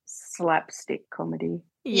just slapstick comedy.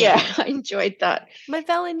 Yeah, I enjoyed that. My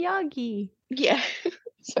Yagi. Yeah,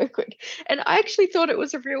 so good. And I actually thought it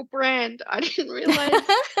was a real brand. I didn't realize.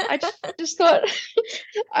 I just thought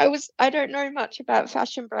I don't know much about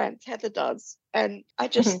fashion brands. Heather does. And I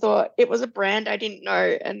just thought it was a brand I didn't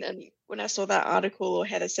know. And then when I saw that article or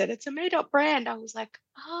Heather said it's a made up brand, I was like,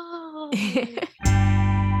 oh.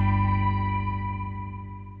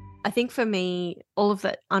 I think for me, all of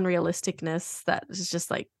that unrealisticness that is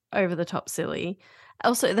just like over the top silly.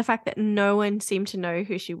 Also, the fact that no one seemed to know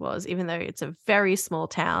who she was, even though it's a very small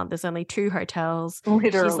town. There's only 2 hotels.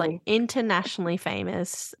 Literally. She's like internationally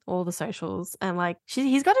famous, all the socials. And like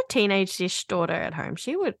he's got a teenage-ish daughter at home.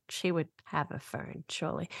 She would have a phone,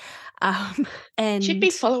 surely. And She'd be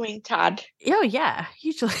following Tad. Oh yeah,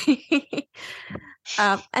 usually.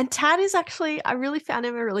 And Tad is actually, I really found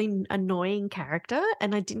him a really annoying character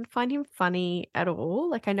and I didn't find him funny at all.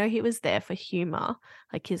 Like, I know he was there for humor,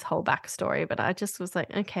 like his whole backstory, but I just was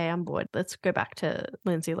like, okay, I'm bored. Let's go back to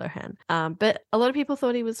Lindsay Lohan. But a lot of people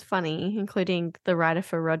thought he was funny, including the writer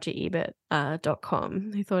for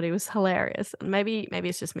RogerEbert.com, who thought he was hilarious. And maybe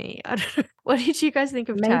it's just me. I don't know. What did you guys think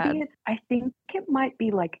of Tad? I think it might be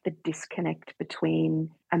like the disconnect between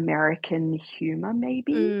American humor,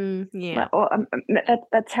 maybe. Yeah.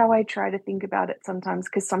 That's how I try to think about it sometimes,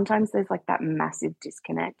 because sometimes there's like that massive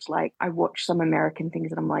disconnect. Like I watch some American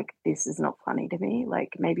things and I'm like, this is not funny to me.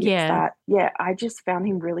 Like maybe it's that. Yeah, I just found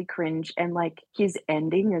him really cringe. And like his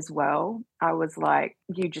ending as well, I was like,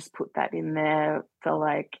 you just put that in there for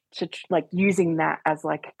like like using that as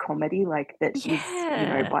like a comedy, like that he's,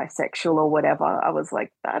 bisexual or whatever. I was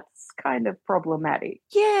like, that's kind of problematic.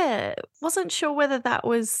 Yeah, wasn't sure whether that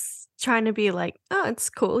was trying to be like, oh, it's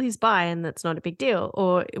cool, he's bi and that's not a big deal,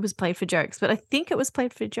 or it was played for jokes, but I think it was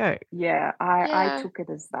played for joke. Yeah, I took it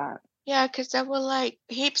as that. Yeah, because there were like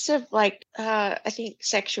heaps of like I think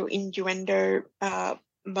sexual innuendo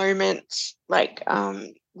moments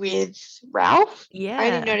with Ralph. Yeah,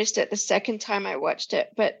 I only noticed it the second time I watched it,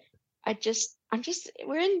 but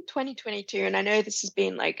we're in 2022, and I know this has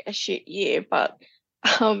been like a shit year, but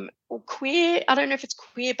queer, I don't know if it's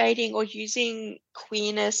queer baiting or using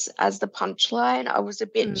queerness as the punchline. I was a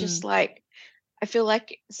bit just like, I feel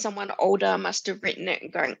like someone older must have written it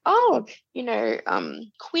and going, oh,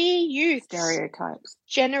 queer youth, Stereotypes.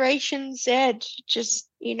 Generation Z, just,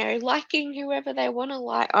 liking whoever they want to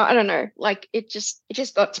like. I don't know. Like it just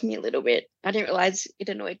got to me a little bit. I didn't realize it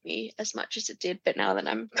annoyed me as much as it did, but now that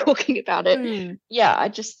I'm talking about it, yeah,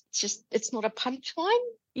 it's not a punchline.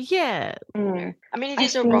 Yeah. I mean, it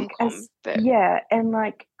is a rom-com, but yeah, and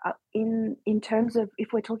like in terms of,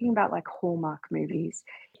 if we're talking about like Hallmark movies,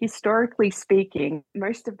 historically speaking,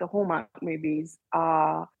 most of the Hallmark movies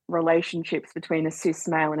are relationships between a cis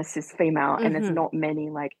male and a cis female, and there's not many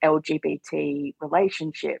like LGBT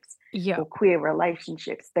relationships or queer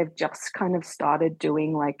relationships. They've just kind of started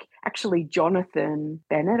doing, like, actually Jonathan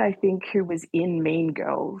Bennett, I think, who was in Mean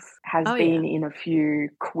Girls, has been in a few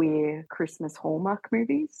queer Christmas Hallmark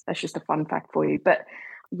movies. That's just a fun fact for you. But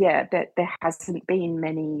yeah, that there hasn't been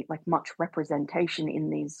much representation in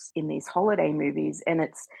these holiday movies, and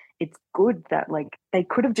it's good that, like, they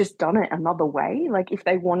could have just done it another way. Like, if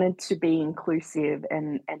they wanted to be inclusive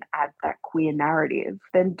and add that queer narrative,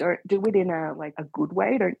 then don't do it in a good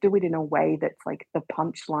way. Don't do it in a way that's like the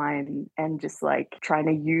punchline and just like trying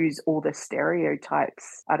to use all the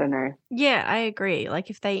stereotypes. I don't know. Yeah, I agree. Like,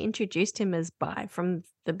 if they introduced him as bi from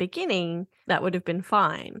the beginning, that would have been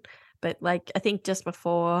fine. But like, I think just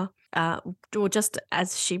before, or just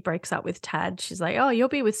as she breaks up with Tad, she's like, oh, you'll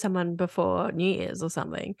be with someone before New Year's or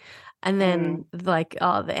something. And then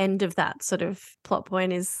the end of that sort of plot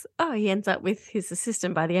point is, oh, he ends up with his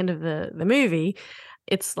assistant by the end of the movie.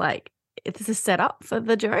 It's like, it's a setup for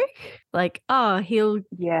the joke. Like, oh, he'll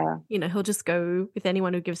just go with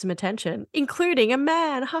anyone who gives him attention, including a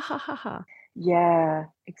man. Ha ha ha ha. Yeah,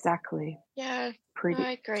 exactly. Yeah,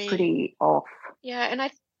 I agree. It's pretty off. Yeah, and I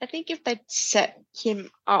think if they'd set him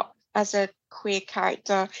up as a queer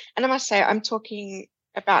character, and I must say, I'm talking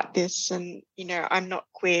about this, and I'm not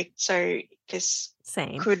queer, so this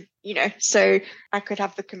could, so I could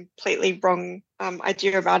have the completely wrong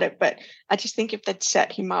idea about it, but I just think if they'd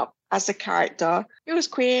set him up as a character who was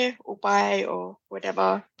queer or bi or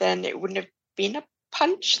whatever, then it wouldn't have been a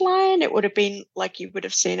punchline. It would have been like, you would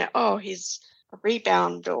have seen it, oh, he's a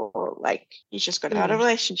rebound, or like he's just got out of a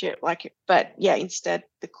relationship, like. But yeah, instead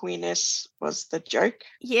the queerness was the joke.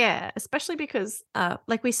 Yeah, especially because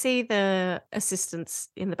like, we see the assistants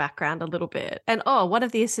in the background a little bit, and one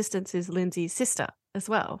of the assistants is Lindsay's sister as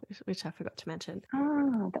well, which I forgot to mention.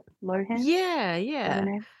 Oh, Lohan. Yeah.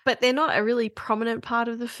 But they're not a really prominent part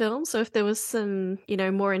of the film. So if there was some,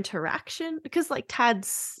 more interaction, because like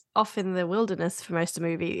Tad's off in the wilderness for most of the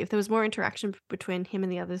movie, if there was more interaction between him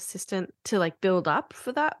and the other assistant to like build up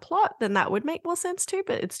for that plot, then that would make more sense too.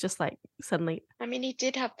 But it's just like suddenly. I mean, he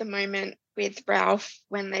did have the moment with Ralph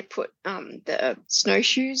when they put the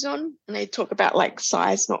snowshoes on, and they talk about like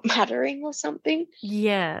size not mattering or something.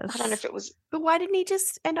 Yes. I don't know if it was. But why didn't he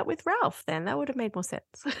just end up with Ralph then? That would have made more sense.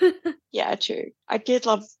 Yeah, true. I did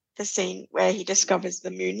love the scene where he discovers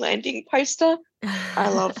the moon landing poster. I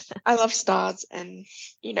love stars and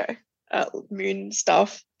moon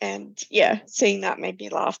stuff, and yeah, seeing that made me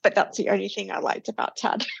laugh. But that's the only thing I liked about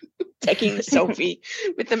Tad taking the selfie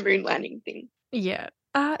with the moon landing thing. Yeah.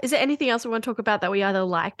 Is there anything else we want to talk about that we either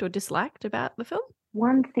liked or disliked about the film?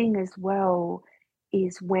 One thing as well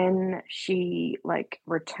is when she like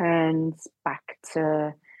returns back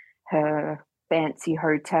to her fancy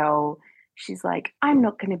hotel, she's like, I'm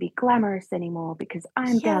not going to be glamorous anymore because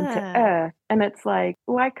I'm down to earth. And it's like,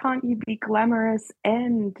 why can't you be glamorous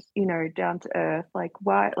and, down to earth? Like,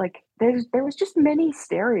 why? Like, there was just many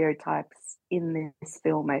stereotypes in this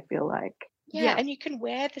film, I feel like. Yeah, and you can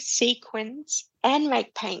wear the sequins and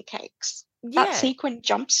make pancakes. Yeah. That sequin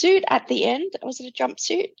jumpsuit at the end, was it a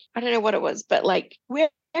jumpsuit? I don't know what it was, but like, wear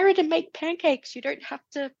it and make pancakes. You don't have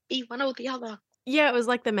to be one or the other. Yeah, it was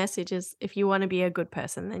like the message is, if you want to be a good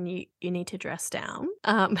person, then you need to dress down.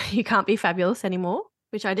 You can't be fabulous anymore,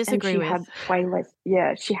 which I disagree with.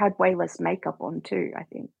 She had way less makeup on too, I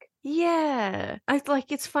think. Yeah.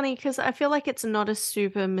 It's funny because I feel like it's not a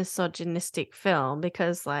super misogynistic film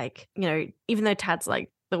because, like, even though Tad's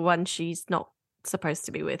like the one she's not supposed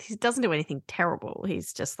to be with, he doesn't do anything terrible.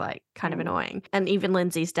 He's just like kind of annoying. And even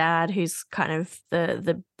Lindsay's dad, who's kind of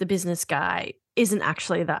the business guy, isn't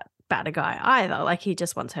actually that bad a guy either. Like, he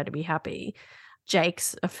just wants her to be happy.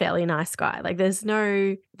 Jake's a fairly nice guy. Like, there's not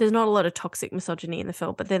a lot of toxic misogyny in the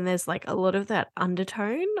film, but then there's like a lot of that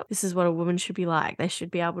undertone. This is what a woman should be like. They should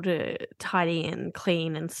be able to tidy and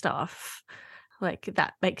clean and stuff. Like,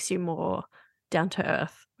 that makes you more down to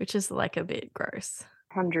earth, which is like a bit gross.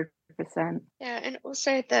 100%. Yeah, and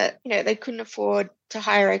also that, they couldn't afford to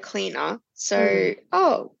hire a cleaner. So,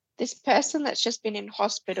 this person that's just been in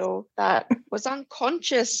hospital that was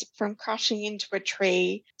unconscious from crashing into a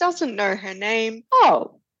tree, doesn't know her name.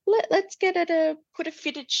 Oh, let's get her to put a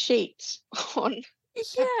fitted sheet on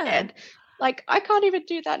her bed. Like, I can't even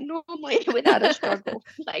do that normally without a struggle.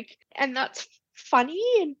 And that's funny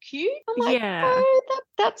and cute. I'm like, oh,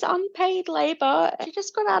 that's unpaid labor. She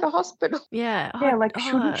just got out of hospital. Yeah.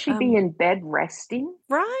 Shouldn't she be in bed resting?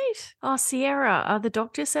 Right. Oh, Sierra, the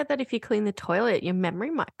doctor said that if you clean the toilet, your memory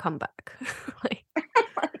might come back.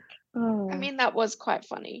 I mean, that was quite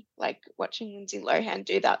funny. Like watching Lindsay Lohan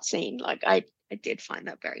do that scene. Like I did find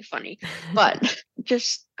that very funny. But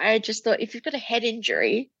I just thought if you've got a head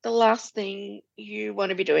injury, the last thing you want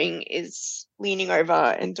to be doing is leaning over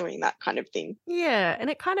and doing that kind of thing. Yeah, and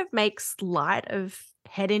it kind of makes light of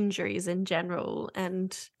head injuries in general,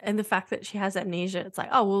 and the fact that she has amnesia. It's like,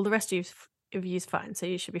 oh well, the rest of you's fine, so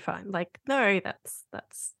you should be fine. Like, no, that's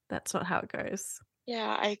not how it goes.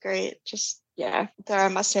 Yeah, I agree. Though I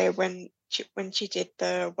must say when she did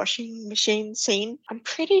the washing machine scene, I'm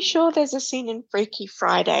pretty sure there's a scene in Freaky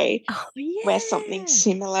Friday where something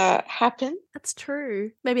similar happened. That's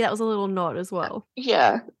true. Maybe that was a little nod as well.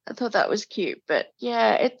 Yeah, I thought that was cute. But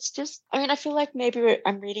yeah, it's just, I feel like maybe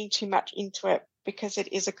I'm reading too much into it because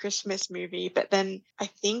it is a Christmas movie, but then I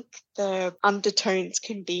think the undertones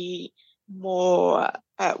can be more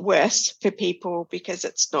worse for people because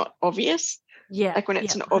it's not obvious. Yeah. Like when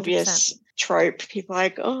it's an 100%. obvious trope, people are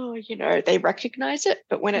like, oh, they recognize it.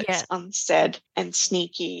 But when it's unsaid and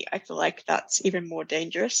sneaky, I feel like that's even more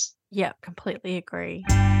dangerous. Yeah, completely agree.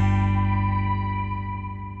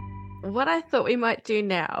 What I thought we might do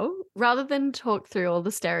now, rather than talk through all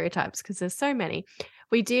the stereotypes, because there's so many,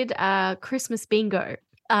 we did Christmas bingo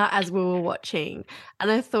as we were watching. And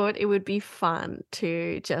I thought it would be fun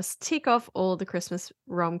to just tick off all the Christmas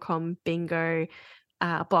rom-com bingo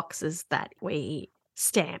boxes that we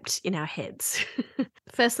stamped in our heads.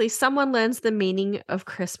 Firstly, someone learns the meaning of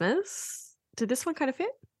Christmas. Did this one kind of fit?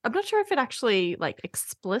 I'm not sure if it actually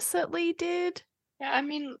explicitly did. Yeah, I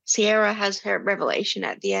mean, Sierra has her revelation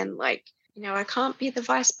at the end, like, I can't be the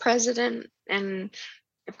vice president and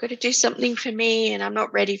I've got to do something for me and I'm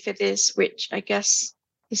not ready for this, which I guess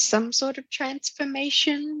is some sort of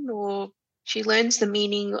transformation, or she learns the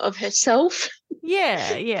meaning of herself.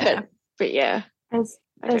 Yeah. But yeah.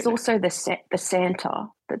 There's also the Santa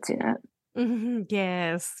that's in it. Mm-hmm.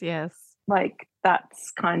 Yes. Like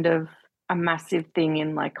that's kind of a massive thing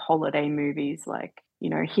in holiday movies,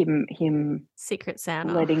 him Secret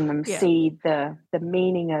Santa, letting them see the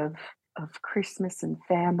meaning of Christmas and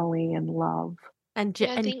family and love and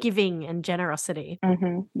giving and generosity.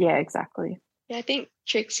 Mm-hmm. Yeah, exactly. Yeah, I think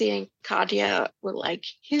Trixie and Cardia were like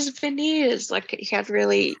his veneers. Like he had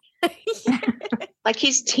really, like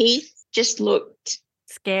his teeth just looked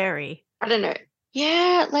scary. I don't know.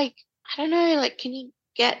 Yeah, I don't know. Can you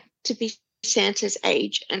get to be Santa's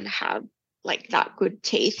age and have that good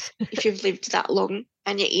teeth if you've lived that long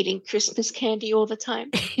and you're eating Christmas candy all the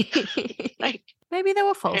time? Maybe they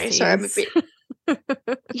were false. Sorry,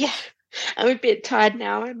 I'm a bit tired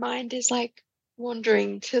now. My mind is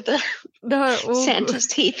wandering to the Santa's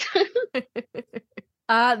teeth.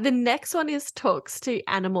 The next one is talks to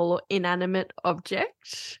animal or inanimate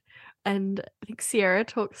object. And I think Sierra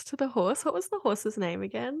talks to the horse. What was the horse's name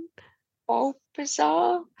again?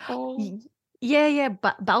 Balthazar? Yeah,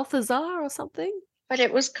 Balthazar or something. But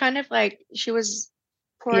it was kind of like she was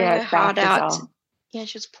pouring her heart out. Yeah,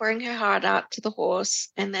 she was pouring her heart out to the horse,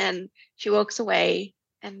 and then she walks away,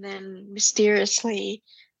 and then mysteriously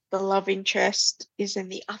the love interest is in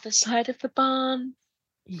the other side of the barn.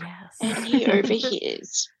 Yes. And he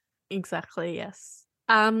overhears. Exactly, yes.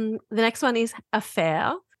 The next one is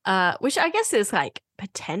affair. Which I guess is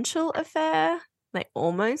potential affair. They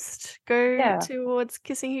almost go towards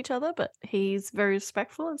kissing each other, but he's very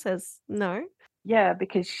respectful and says no. Yeah,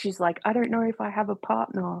 because she's like, I don't know if I have a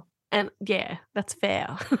partner. And yeah, that's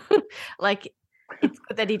fair. It's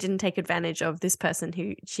good that he didn't take advantage of this person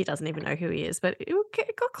who she doesn't even know who he is, but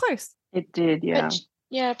it got close. It did,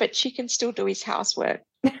 yeah. But she can still do his housework.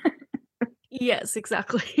 Yes,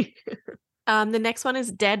 exactly. The next one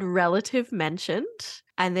is dead relative mentioned,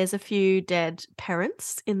 and there's a few dead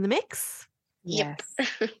parents in the mix. Yes.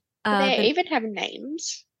 Do they even have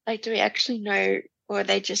names? Do we actually know, or are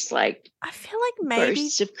they just I feel like maybe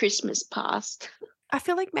ghosts of Christmas past? I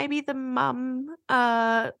feel like maybe the mum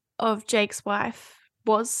of Jake's wife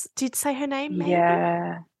did say her name, maybe?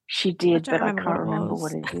 Yeah, she did, but I can't remember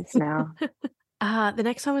what it is now. The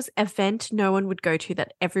next one was event no one would go to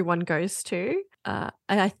that everyone goes to. And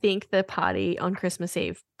I think the party on Christmas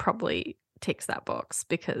Eve probably ticks that box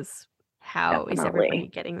because how is everybody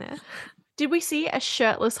getting there? Did we see a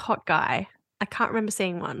shirtless hot guy? I can't remember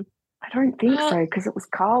seeing one. I don't think so because it was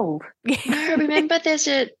cold. No, remember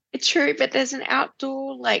it's true, but there's an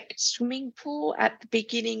outdoor like swimming pool at the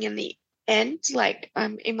beginning and the end, like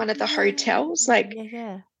in one of the hotels, like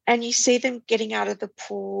yeah. And you see them getting out of the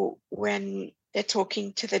pool when they're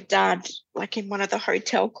talking to the dad, like in one of the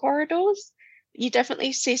hotel corridors. You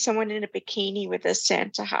definitely see someone in a bikini with a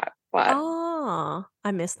Santa hat. But Oh,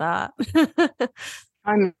 I missed that.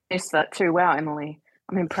 I missed that too. Wow, Emily.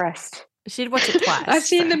 I'm impressed. She'd watch it twice. I've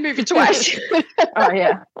seen the movie twice. Oh,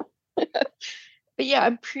 yeah. But yeah,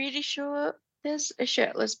 I'm pretty sure there's a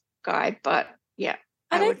shirtless guy, but yeah,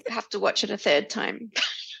 I would have to watch it a third time.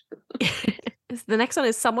 The next one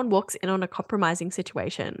is someone walks in on a compromising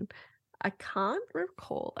situation. I can't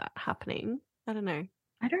recall that happening. I don't know.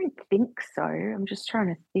 I don't think so. I'm just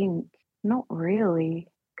trying to think. Not really,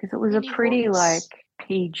 because it was a pretty like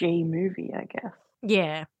PG movie, I guess.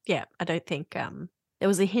 Yeah. I don't think there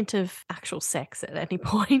was a hint of actual sex at any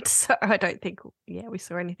point, so I don't think we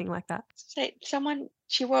saw anything like that. So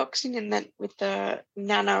she walks in and then with the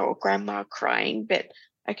nana or grandma crying, but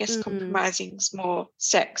I guess compromising is more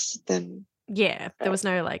sex than. Yeah, there was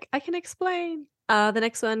no like, I can explain. The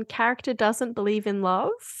next one, character doesn't believe in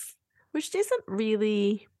love, which isn't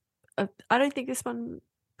really, I don't think this one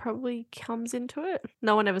probably comes into it.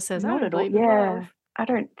 No one ever says, Not I don't at all. believe in love. I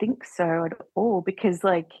don't think so at all because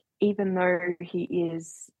like, even though he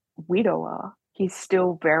is widower, he's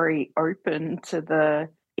still very open to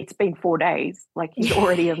it's been 4 days. Like he's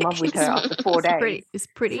already in love with her after 4 days. He's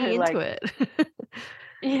pretty into it.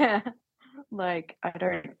 Yeah. Like, I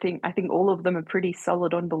think all of them are pretty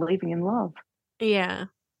solid on believing in love. Yeah.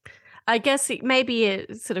 I guess maybe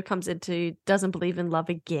it sort of comes into doesn't believe in love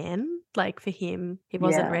again. Like for him, he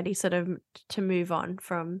wasn't ready sort of to move on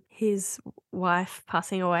from his wife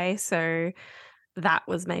passing away. So that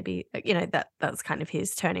was maybe, that's kind of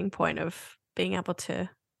his turning point of being able to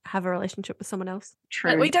have a relationship with someone else.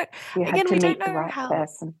 True. But we don't know right how.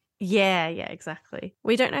 Person. Yeah, exactly.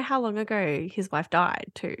 We don't know how long ago his wife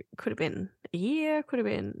died too. Could have been a year, could have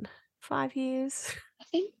been 5 years. I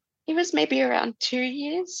think it was maybe around 2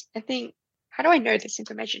 years. I think, how do I know this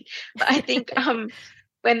information? But I think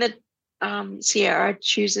when the Sierra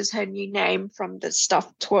chooses her new name from the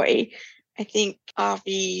stuffed toy, I think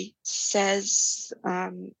Avi says,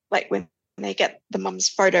 like when they get the mum's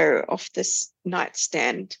photo off this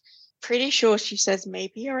nightstand, pretty sure she says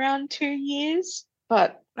maybe around 2 years.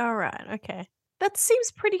 But all right, okay, that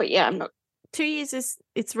seems pretty. But yeah, I'm not. 2 years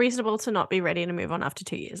it's reasonable to not be ready to move on after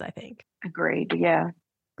 2 years. I think. Agreed. Yeah.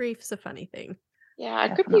 Grief's a funny thing. Yeah, I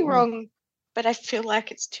could be wrong, but I feel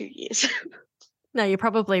like it's 2 years. No, you're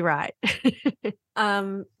probably right.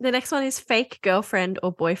 The next one is fake girlfriend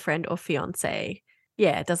or boyfriend or fiance.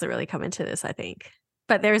 Yeah, it doesn't really come into this, I think,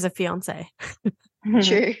 but there is a fiance.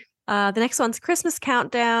 True. The next one's Christmas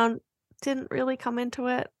countdown. Didn't really come into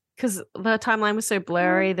it because the timeline was so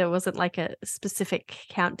blurry. There wasn't like a specific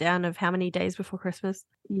countdown of how many days before Christmas.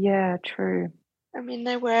 Yeah, true. I mean,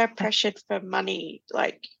 they were pressured for money.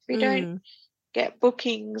 Like, if we don't get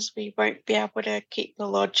bookings, we won't be able to keep the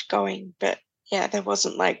lodge going. But yeah, there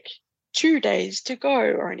wasn't like 2 days to go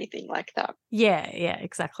or anything like that. Yeah,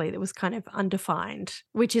 exactly. It was kind of undefined,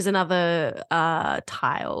 which is another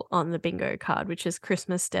tile on the bingo card, which is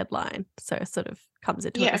Christmas deadline. So it sort of comes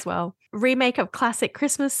into it as well. Remake of classic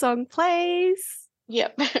Christmas song plays.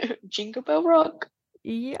 Yep. Jingle Bell Rock.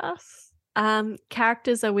 Yes.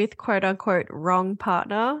 Characters are with quote unquote wrong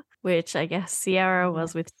partner, which I guess Sierra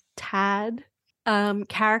was with Tad.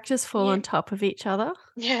 Characters fall on top of each other.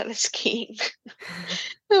 Yeah, the skiing.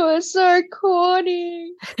 It was so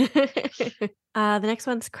corny. The next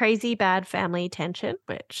one's crazy bad family tension,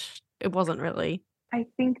 which it wasn't really. I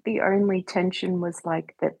think the only tension was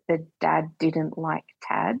like that the dad didn't like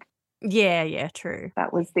Tad. Yeah, true.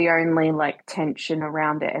 That was the only like tension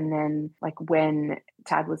around it. And then like when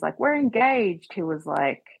Tad was like, we're engaged, he was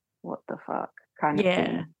like, what the fuck kind of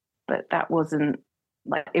thing. But that wasn't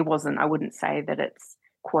like, I wouldn't say that it's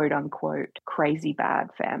quote unquote crazy bad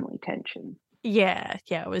family tension. Yeah,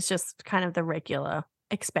 it was just kind of the regular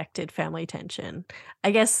expected family tension. I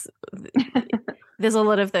guess there's a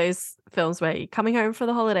lot of those films where you're coming home for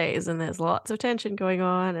the holidays and there's lots of tension going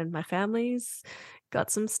on and my family's got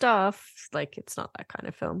some stuff. Like, it's not that kind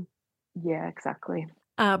of film. Yeah, exactly.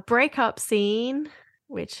 Breakup scene,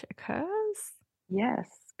 which occurs. Yes,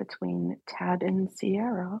 between Tad and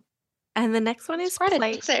Sierra. And the next one is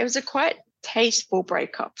it was a quite tasteful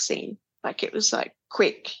breakup scene. Like it was like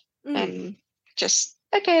quick Mm. and just,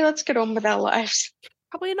 okay, let's get on with our lives.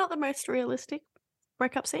 Probably not the most realistic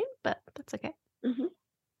breakup scene, but that's okay. Mhm.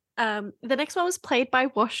 The next one was played by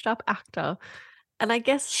washed up actor. And I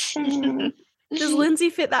guess Mm. does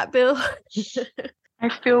Lindsay fit that bill? I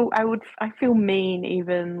feel mean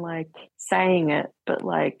even like saying it, but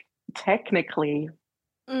like technically,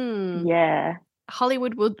 Mm. yeah.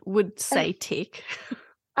 Hollywood would say tick.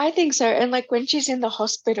 I think so. And like when she's in the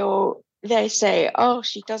hospital, they say, oh,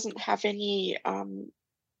 she doesn't have any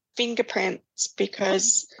fingerprints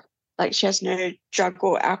because like she has no drug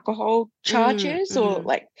or alcohol charges or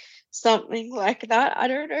like something like that. I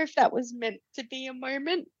don't know if that was meant to be a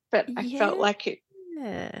moment, but I felt like it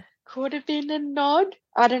Yeah. could have been a nod.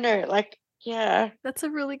 I don't know. Like, yeah, That's a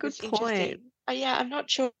really good it's point. interesting. Yeah, I'm not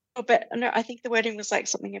sure, but no, I think the wording was like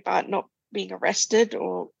something about not being arrested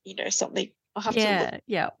or, something. I'll have to look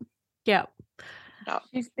Yeah. it up.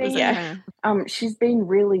 She's Was been it kinda- she's been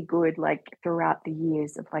really good like throughout the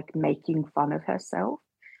years of like making fun of herself.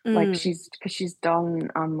 Like Mm. because she's done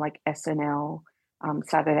like SNL,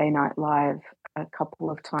 Saturday Night Live a couple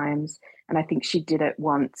of times, and I think she did it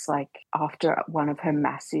once like after one of her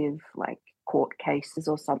massive like court cases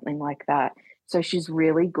or something like that. So she's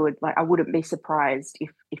really good. Like I wouldn't be surprised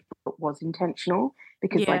if it was intentional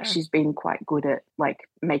because like Yeah. she's been quite good at like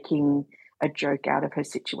making a joke out of her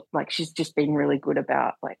situation. Like she's just been really good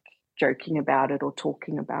about like joking about it or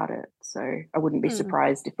talking about it. So I wouldn't be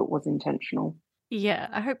surprised if it was intentional. Yeah,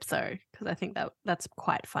 I hope so, because I think that's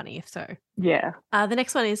quite funny if so. Yeah. The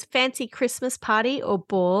next one is fancy Christmas party or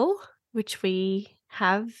ball, which we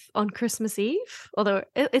have on Christmas Eve. Although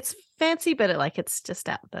it's fancy, but it's just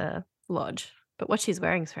at the lodge. But what she's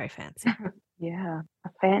wearing is very fancy. Yeah. A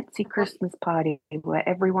fancy Christmas party where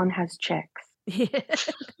everyone has checks. Yeah.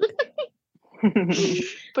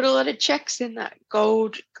 Put a lot of checks in that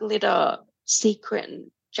gold glitter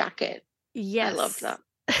sequin jacket. Yes. I love that.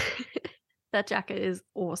 That jacket is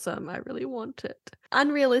awesome. I really want it.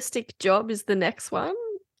 Unrealistic job is the next one.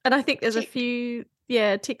 And I think there's a Tick. few,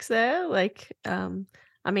 ticks there. Like,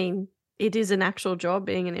 I mean, it is an actual job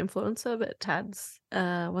being an influencer, but Tad's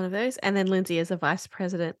one of those. And then Lindsay is a vice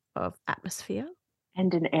president of Atmosphere.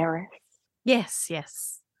 And an heiress.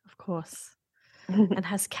 Yes, of course. And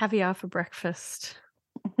has caviar for breakfast.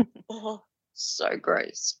 Oh, so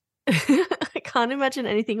gross. I can't imagine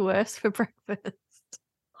anything worse for breakfast.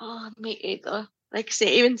 Oh, me either. Like,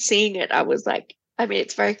 even seeing it, I was like, I mean,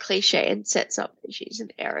 it's very cliche and sets up that she's an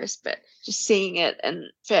heiress, but just seeing it and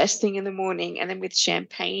first thing in the morning and then with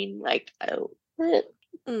champagne, like,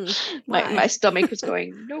 my stomach was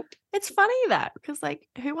going, nope. It's funny that because like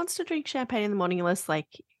who wants to drink champagne in the morning unless like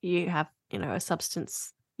you have a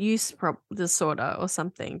substance use disorder or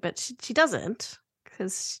something, but she doesn't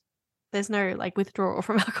because there's no like withdrawal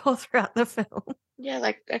from alcohol throughout the film. Yeah,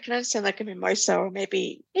 like I can understand like a mimosa, or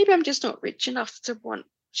maybe I'm just not rich enough to want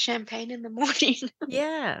champagne in the morning.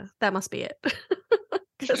 Yeah, that must be it.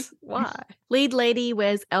 Because why? Lead lady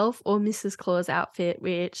wears Elf or Mrs. Claus outfit,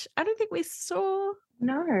 which I don't think we saw.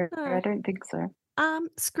 No, I don't think so.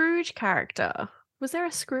 Scrooge character. Was there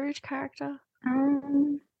a Scrooge character?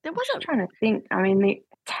 There wasn't. I'm trying to think. I mean, the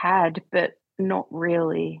Tad, but not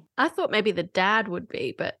really. I thought maybe the dad would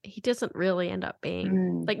be, but he doesn't really end up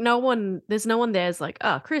being. Like there's no one there's like,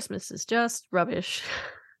 oh, Christmas is just rubbish.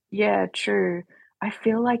 Yeah, true. I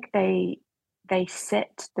feel like they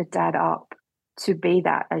set the dad up to be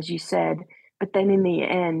that, as you said, but then in the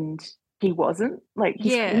end, he wasn't. Like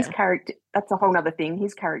his character. That's a whole other thing.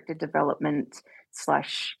 His character development /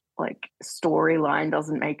 like storyline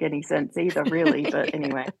doesn't make any sense either, really. But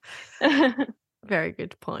anyway. Very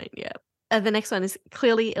good point. Yeah. The next one is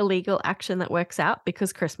clearly illegal action that works out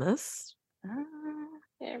because Christmas.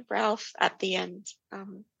 Yeah, Ralph at the end,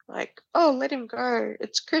 like, oh, let him go.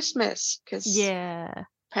 It's Christmas because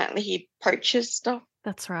apparently he poaches stuff.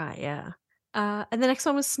 That's right. Yeah. And the next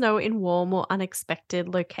one was snow in warm or unexpected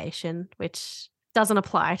location, which doesn't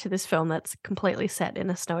apply to this film that's completely set in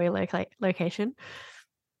a snowy location.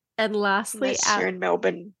 And lastly, unless you're in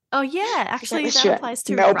Melbourne. Oh yeah, actually that applies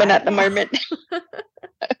to Melbourne at the moment.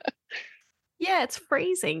 Yeah, it's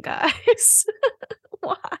freezing, guys.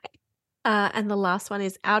 Why? And the last one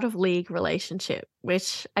is out of league relationship,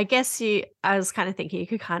 which I guess I was kind of thinking you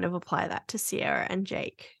could kind of apply that to Sierra and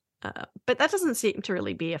Jake. But that doesn't seem to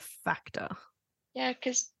really be a factor. Yeah,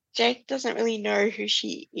 because Jake doesn't really know who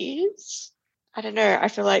she is. I don't know. I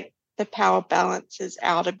feel like the power balance is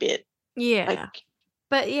out a bit. Yeah.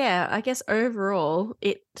 But yeah, I guess overall,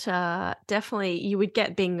 it definitely you would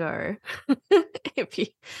get bingo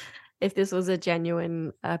if this was a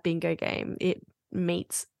genuine bingo game. It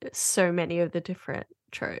meets so many of the different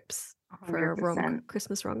tropes. for a 100%.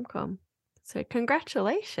 Christmas rom-com. So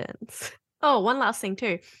congratulations. Oh, one last thing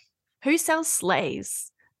too. Who sells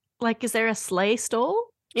sleighs? Like, is there a sleigh stall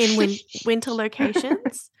in winter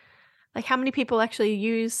locations? Like, how many people actually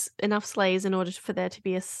use enough sleighs in order for there to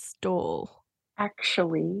be a stall?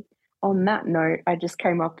 Actually, on that note, I just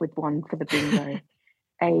came up with one for the bingo.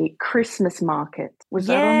 A Christmas market. Was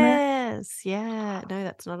that on there? Yes. Yeah. No,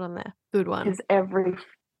 that's not on there. Good one. Because every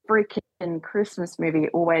freaking Christmas movie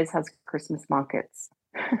always has Christmas markets.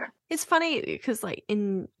 It's funny because, like,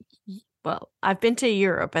 well, I've been to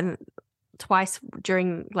Europe and twice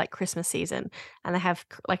during like Christmas season, and they have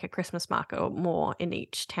like a Christmas market or more in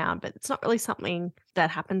each town, but it's not really something that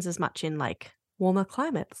happens as much in like warmer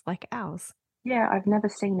climates like ours. Yeah, I've never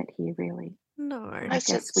seen it here really. No. I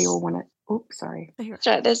guess we all want it. Oops, sorry.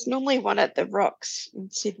 So there's normally one at the Rocks in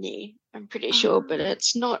Sydney, I'm pretty sure, but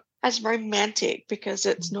it's not as romantic because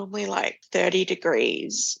it's normally like 30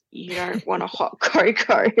 degrees. You don't want a hot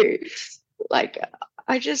cocoa. Like,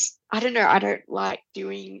 I don't know. I don't like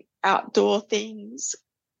doing outdoor things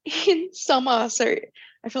in summer. So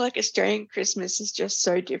I feel like Australian Christmas is just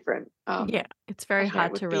so different. Yeah, it's very I don't know, it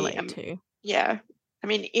hard would to be, relate to. Yeah. I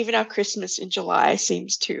mean, even our Christmas in July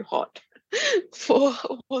seems too hot for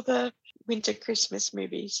the winter Christmas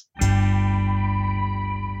movies.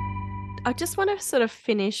 I just want to sort of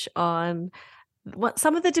finish on what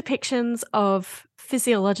some of the depictions of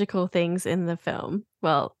physiological things in the film.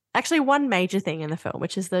 Well, actually one major thing in the film,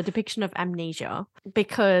 which is the depiction of amnesia,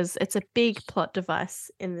 because it's a big plot device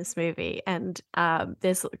in this movie. And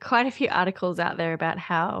there's quite a few articles out there about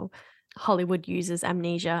how Hollywood uses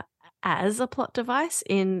amnesia as a plot device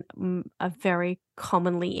in a very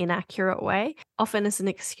commonly inaccurate way, often as an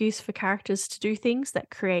excuse for characters to do things that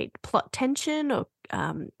create plot tension or,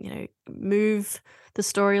 move the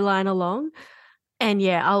storyline along. And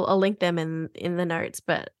yeah, I'll link them in the notes,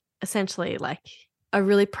 but essentially like a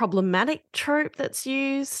really problematic trope that's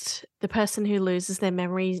used. The person who loses their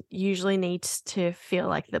memory usually needs to feel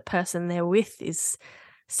like the person they're with is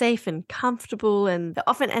safe and comfortable, and there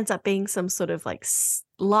often ends up being some sort of like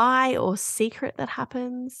lie or secret that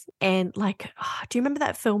happens. And like, do you remember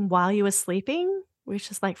that film While You Were Sleeping, which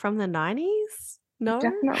is like from the 90s? No?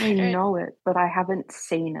 Definitely know it, but I haven't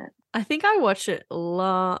seen it. I think I watched it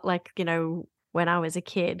when I was a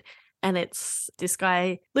kid, and it's this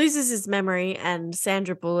guy loses his memory and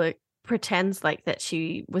Sandra Bullock pretends like that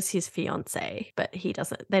she was his fiance, but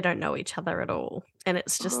they don't know each other at all. And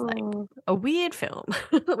it's just like a weird film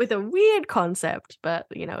with a weird concept, but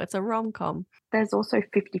it's a rom-com. There's also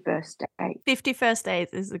 50 First Dates. 50 First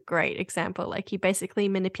Dates is a great example. Like, he basically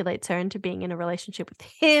manipulates her into being in a relationship with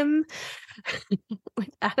him, with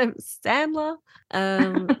Adam Sandler.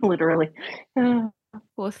 Literally.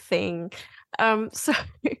 Poor thing. So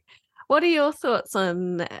what are your thoughts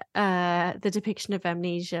on the depiction of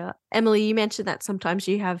amnesia? Emily, you mentioned that sometimes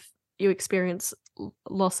you experience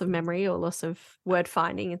loss of memory or loss of word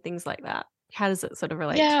finding and things like that. How does it sort of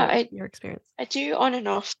relate to your experience? I do on and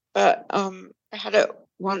off, but I had it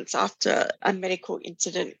once after a medical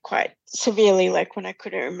incident quite severely, like when I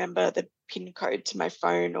couldn't remember the PIN code to my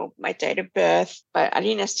phone or my date of birth, but I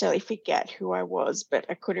didn't necessarily forget who I was, but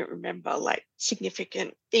I couldn't remember like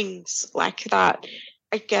significant things like that.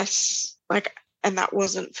 I guess and that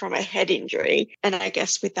wasn't from a head injury. And I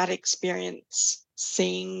guess with that experience,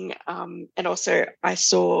 seeing, and also I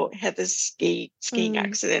saw Heather's skiing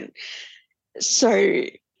accident. So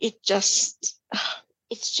it's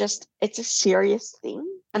a serious thing.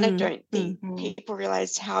 And I don't think people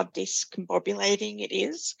realize how discombobulating it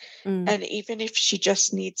is. And even if she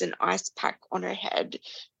just needs an ice pack on her head,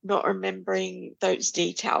 not remembering those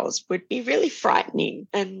details would be really frightening.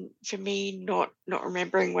 And for me, not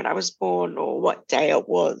remembering when I was born or what day it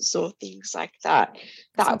was or things like that,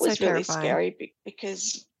 that was really scary,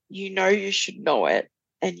 because you should know it,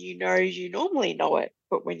 and you normally know it,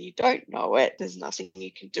 but when you don't know it, there's nothing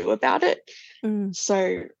you can do about it.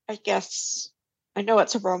 So I guess I know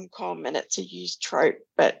it's a rom-com and it's a used trope,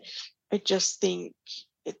 but I just think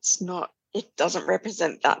it doesn't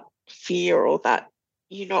represent that fear, or that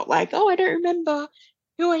you're not like, oh, I don't remember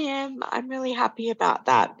who I am, I'm really happy about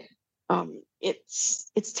that.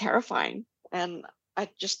 It's terrifying, and I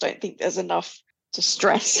just don't think there's enough to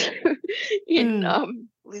stress in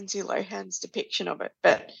Lindsay Lohan's depiction of it.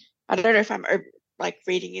 But I don't know if I'm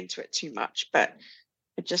reading into it too much, but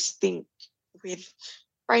I just think with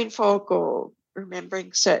brain fog or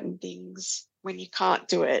remembering certain things when you can't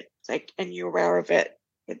do it, and you're aware of it,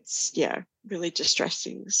 it's really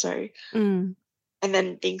distressing. So and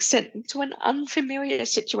then being sent into an unfamiliar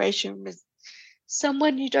situation with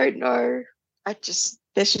someone you don't know, there's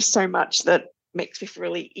just so much that makes me feel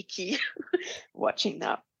really icky watching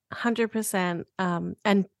that. 100%.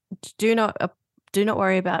 And do not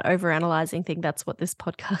worry about overanalyzing. Think that's what this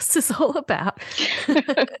podcast is all about.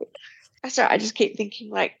 So I just keep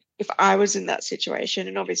thinking, like, if I was in that situation,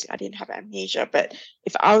 and obviously I didn't have amnesia, but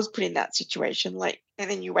if I was put in that situation, like, and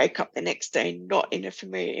then you wake up the next day not in a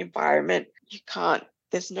familiar environment,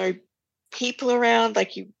 there's no people around,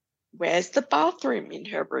 like, where's the bathroom in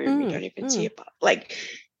her room? You don't even see a bath. Like,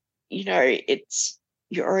 you're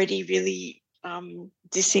already really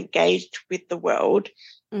disengaged with the world,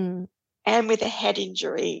 and with a head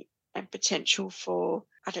injury and potential for,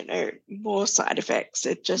 I don't know, more side effects.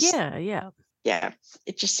 It just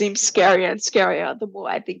it just seems scarier and scarier the more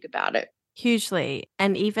I think about it. Hugely.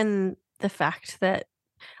 And even the fact that,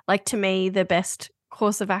 like, to me, the best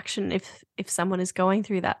course of action if someone is going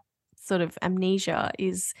through that sort of amnesia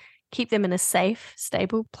is keep them in a safe,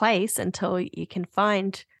 stable place until you can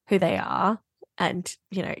find who they are. And,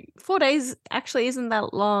 4 days actually isn't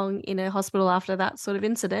that long in a hospital after that sort of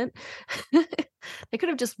incident. They could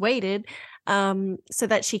have just waited so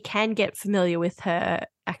that she can get familiar with her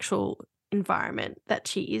actual environment that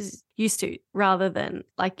she is used to, rather than,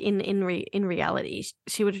 like, in reality,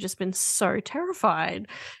 she would have just been so terrified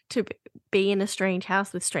to be in a strange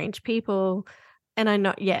house with strange people. And I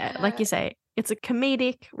know, like you say, it's a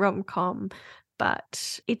comedic rom-com,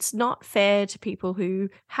 but it's not fair to people who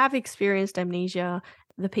have experienced amnesia,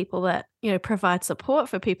 the people that, provide support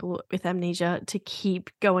for people with amnesia, to keep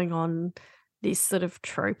going on this sort of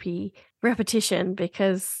tropey repetition,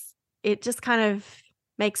 because it just kind of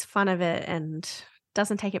makes fun of it and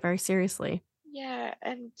doesn't take it very seriously. Yeah,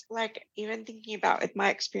 and like, even thinking about with my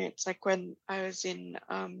experience, like when I was in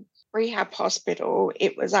rehab hospital,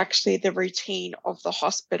 it was actually the routine of the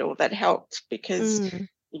hospital that helped, because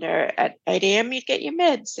at 8 a.m. you'd get your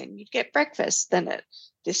meds and you'd get breakfast. Then at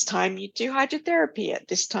this time you'd do hydrotherapy. At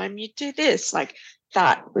this time you'd do this. Like,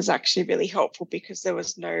 that was actually really helpful because there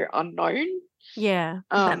was no unknown. Yeah,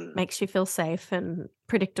 that makes you feel safe and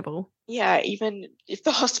predictable. Yeah, even if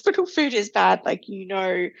the hospital food is bad, like,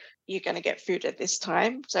 you're going to get food at this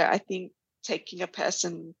time. So I think taking a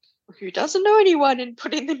person who doesn't know anyone and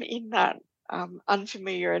putting them in that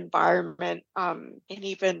unfamiliar environment, and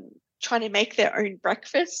even trying to make their own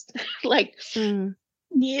breakfast, like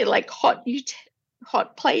near like hot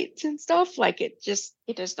plates and stuff, like, it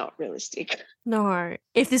is not realistic. No,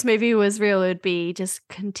 if this movie was real, it'd be just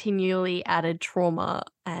continually added trauma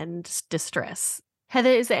and distress. Heather,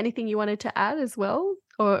 is there anything you wanted to add as well,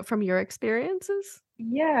 or from your experiences?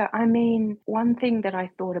 Yeah, I mean, one thing that I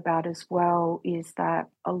thought about as well is that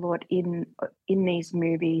a lot in these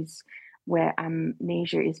movies where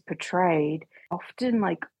amnesia is portrayed, often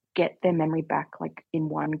like get their memory back like in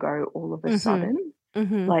one go all of a sudden.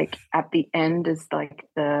 Like at the end is like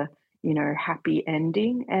the, happy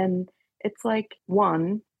ending. And it's like,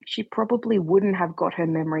 one, she probably wouldn't have got her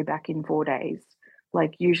memory back in 4 days.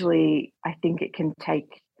 Like, usually I think it can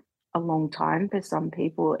take a long time for some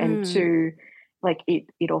people. And two, like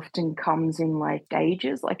it often comes in like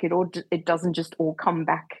stages. Like it doesn't just all come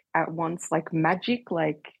back at once like magic.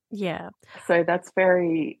 Like, yeah. So that's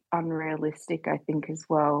very unrealistic, I think, as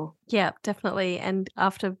well. Yeah, definitely. And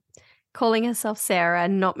after calling herself Sarah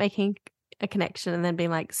and not making a connection and then being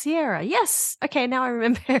like, Sierra, yes, okay, now I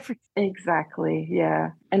remember everything. Exactly, yeah.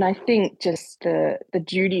 And I think just the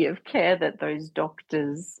duty of care that those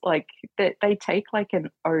doctors, like, that they take like an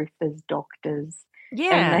oath as doctors.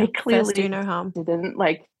 Yeah, and they clearly do no harm.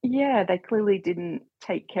 They clearly didn't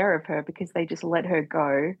take care of her because they just let her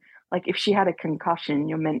go. Like, if she had a concussion,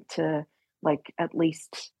 you're meant to like at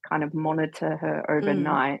least kind of monitor her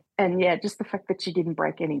overnight. And yeah, just the fact that she didn't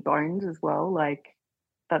break any bones as well, like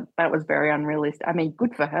that was very unrealistic. I mean,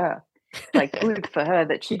 good for her. Like, good for her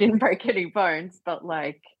that she didn't break any bones, but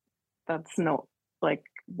like that's not like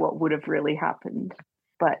what would have really happened.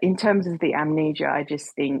 But in terms of the amnesia, I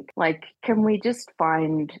just think, like, can we just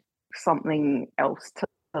find something else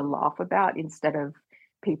to laugh about instead of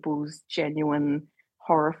people's genuine,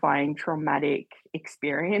 horrifying, traumatic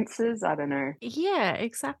experiences? I don't know. Yeah,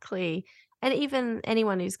 exactly. And even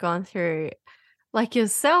anyone who's gone through, like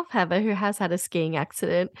yourself, Heather, who has had a skiing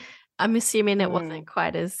accident, I'm assuming it wasn't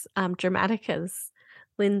quite as dramatic as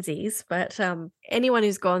Lindsay's, but anyone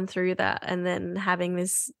who's gone through that and then having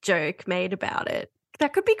this joke made about it,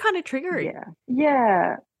 that could be kind of triggering.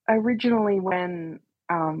 Yeah. Originally, when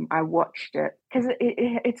I watched it, because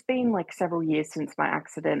it's been like several years since my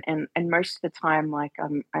accident, and most of the time, like,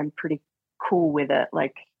 I'm pretty cool with it,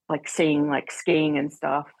 like seeing like skiing and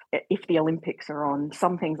stuff. If the Olympics are on,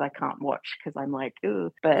 some things I can't watch because I'm like,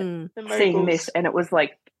 ooh. But seeing this, and it was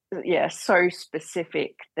like so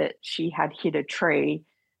specific that she had hit a tree,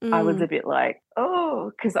 I was a bit like,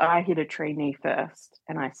 oh, because I hit a tree knee first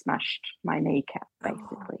and I smashed my kneecap,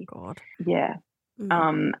 basically. Oh, God. Yeah.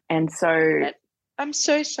 And so I'm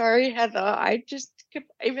so sorry, Heather. I just,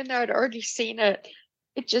 even though I'd already seen it,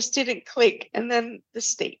 it just didn't click. And then the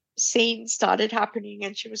scene started happening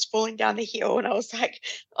and she was falling down the hill. And I was like,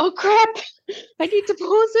 oh, crap. I need to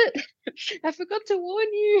pause it. I forgot to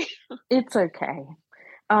warn you. It's okay.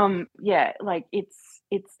 Yeah, like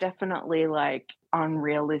it's definitely like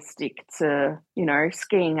unrealistic to,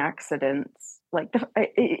 skiing accidents. Like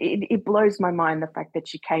it blows my mind the fact that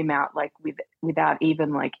she came out like without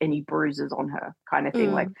even like any bruises on her, kind of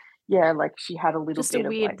thing. Like, yeah, like she had a little just bit a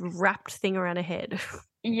weird of like wrapped thing around her head.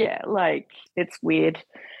 yeah, like it's weird,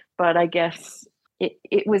 but I guess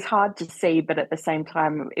it was hard to see, but at the same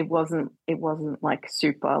time it wasn't like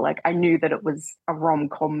super, like I knew that it was a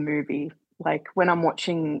rom-com movie. Like when I'm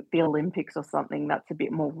watching the Olympics or something, that's a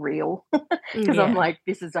bit more real because I'm like,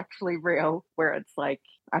 this is actually real, where it's like,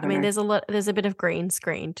 I mean, there's a bit of green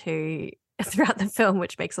screen too throughout the film,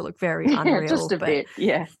 which makes it look very unreal. Just a bit,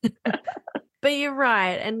 yeah. But you're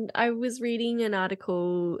right. And I was reading an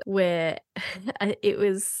article where it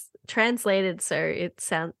was translated, so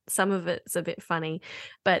some of it's a bit funny,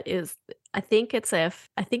 but I think it's a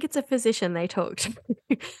physician they talked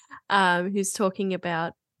to, who's talking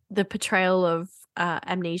about the portrayal of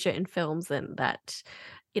amnesia in films, and that,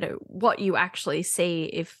 what you actually see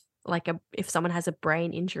if someone has a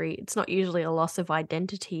brain injury, it's not usually a loss of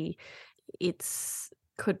identity.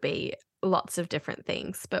 Could be lots of different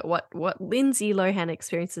things, but what Lindsay Lohan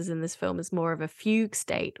experiences in this film is more of a fugue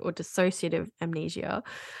state or dissociative amnesia,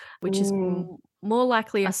 which is more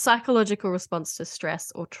likely a psychological response to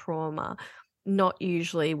stress or trauma, not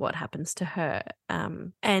usually what happens to her.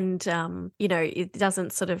 It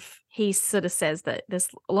doesn't he sort of says that there's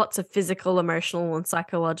lots of physical, emotional, and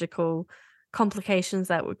psychological complications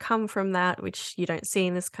that would come from that, which you don't see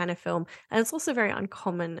in this kind of film. And it's also very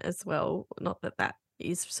uncommon as well. Not that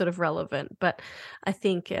is sort of relevant, but I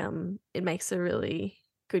think it makes a really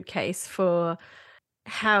good case for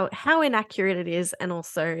how inaccurate it is, and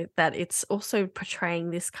also that it's also portraying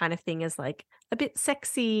this kind of thing as like a bit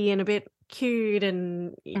sexy and a bit cute,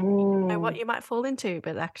 and you know what you might fall into,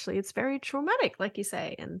 but actually it's very traumatic, like you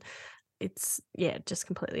say, and it's just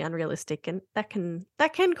completely unrealistic, and that can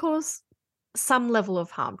cause some level of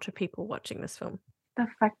harm to people watching this film. The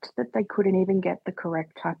fact that they couldn't even get the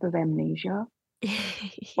correct type of amnesia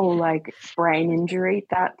or like brain injury,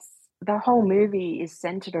 that's the whole movie is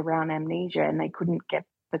centered around amnesia, and they couldn't get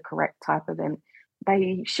the correct type of them.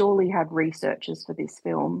 They surely had researchers for this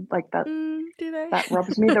film. Like that do they? That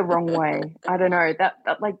rubs me the wrong way. I don't know.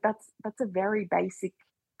 That's a very basic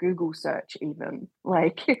Google search even.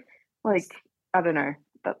 Like I don't know.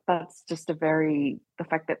 That's just the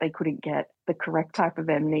fact that they couldn't get the correct type of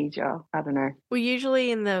amnesia. I don't know. Well,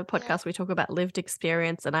 usually in the podcast we talk about lived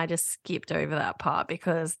experience, and I just skipped over that part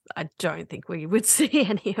because I don't think we would see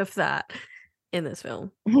any of that in this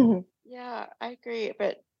film. Yeah, I agree.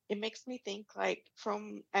 But it makes me think, like,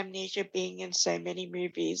 from amnesia being in so many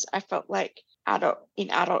movies, I felt like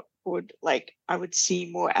in adulthood, like I would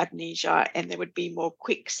see more amnesia and there would be more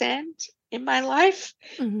quicksand in my life.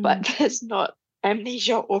 But there's not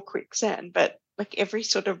amnesia or quicksand, but like every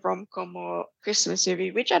sort of rom-com or Christmas movie,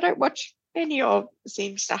 which I don't watch any of,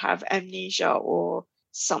 seems to have amnesia or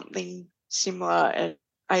something similar. And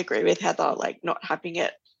I agree with Heather, like not having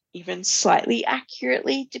it even slightly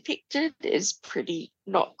accurately depicted is pretty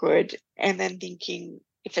not good. And then thinking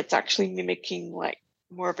if it's actually mimicking like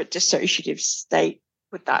more of a dissociative state,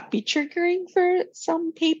 would that be triggering for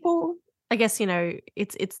some people? I guess,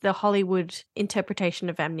 it's the Hollywood interpretation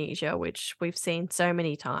of amnesia, which we've seen so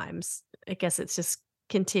many times. I guess it's just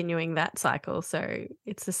continuing that cycle. So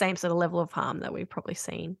it's the same sort of level of harm that we've probably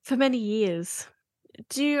seen for many years.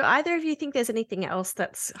 Do either of you think there's anything else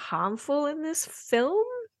that's harmful in this film?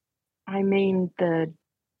 I mean, the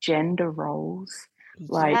gender roles,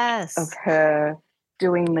 like Yes. of her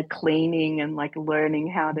doing the cleaning and like learning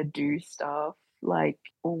how to do stuff. Like,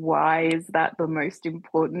 why is that the most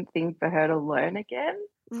important thing for her to learn again?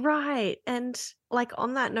 Right. And like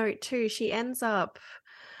on that note too, she ends up,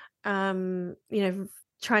 trying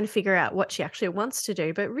to figure out what she actually wants to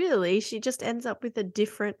do. But really, she just ends up with a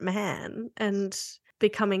different man and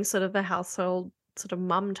becoming sort of the household sort of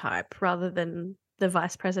mum type rather than the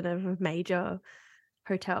vice president of a major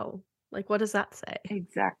hotel. Like, what does that say?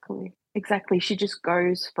 Exactly. She just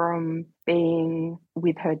goes from being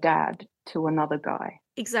with her dad to another guy.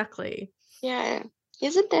 Exactly. Yeah.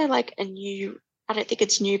 Isn't there like I don't think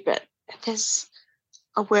it's new, but there's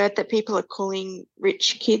a word that people are calling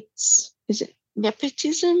rich kids. Is it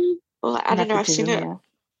nepotism? Or I don't know.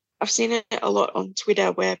 I've seen it a lot on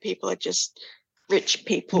Twitter where people are just rich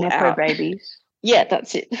people Nepo babies. Yeah,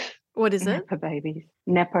 that's it. What is it? Nepo babies.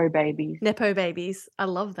 Nepo babies. Nepo babies. I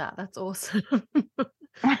love that. That's awesome.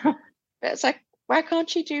 It's like, why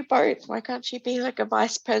can't you do both? Why can't she be like a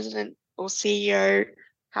vice president or CEO,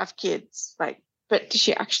 have kids? Like, but does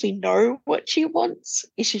she actually know what she wants?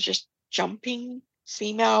 Is she just jumping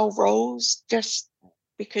female roles just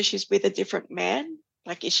because she's with a different man?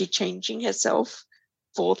 Like, is she changing herself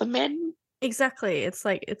for the men? Exactly. It's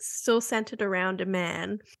like it's still centered around a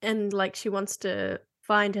man, and like she wants to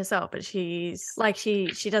find herself, but she's like she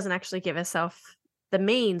doesn't actually give herself the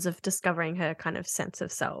means of discovering her kind of sense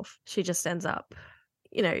of self. She just ends up,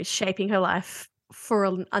 shaping her life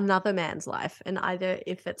for another man's life, and either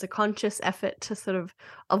if it's a conscious effort to sort of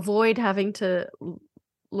avoid having to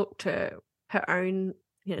look to her own,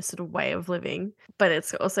 sort of way of living, but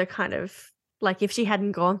it's also kind of like if she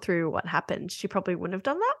hadn't gone through what happened, she probably wouldn't have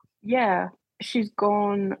done that. Yeah, she's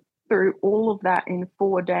gone through all of that in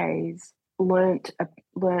 4 days, learnt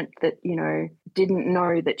that, didn't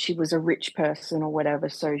know that she was a rich person or whatever,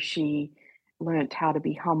 so she learnt how to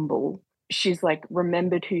be humble. She's like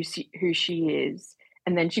remembered who she is,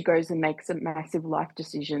 and then she goes and makes a massive life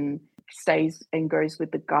decision, stays and goes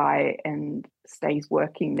with the guy and stays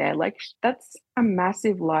working there. Like, that's a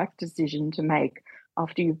massive life decision to make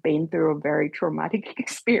after you've been through a very traumatic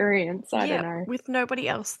experience. I don't know. With nobody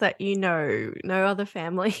else that no other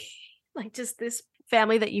family, like just this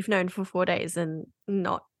family that you've known for 4 days and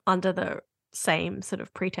not under the same sort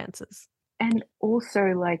of pretenses. And also,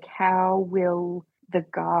 like, how will the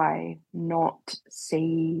guy not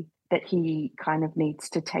see that he kind of needs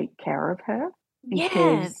to take care of her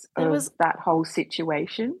because of that whole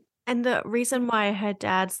situation? And the reason why her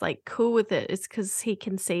dad's like cool with it is because he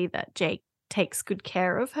can see that Jake takes good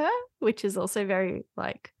care of her, which is also very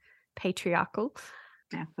like patriarchal.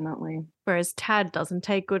 Definitely. Whereas Tad doesn't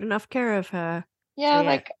take good enough care of her. Yeah, so,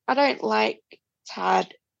 like I don't like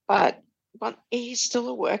Tad, but he's still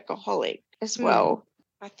a workaholic as well.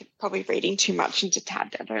 I think probably reading too much into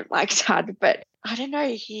Tad. I don't like Tad, but I don't know.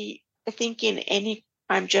 I think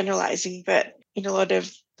I'm generalizing, but in a lot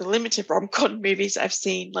of the limited rom-com movies I've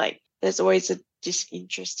seen, like there's always a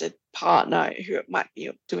disinterested partner who it might be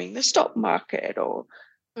doing the stock market or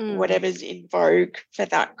whatever's in vogue for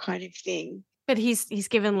that kind of thing. But he's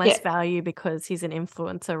given less value because he's an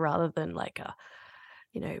influencer rather than like a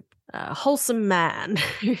wholesome man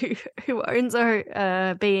who owns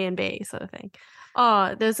a B&B sort of thing.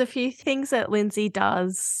 Oh, there's a few things that Lindsay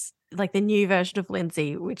does, like the new version of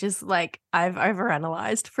Lindsay, which is like I've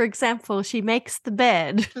overanalyzed. For example, she makes the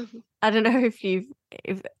bed. I don't know if you've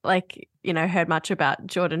heard much about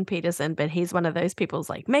Jordan Peterson, but he's one of those people's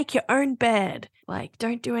like, make your own bed. Like,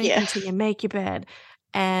 don't do anything till you make your bed.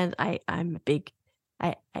 And I'm a big,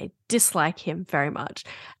 I dislike him very much.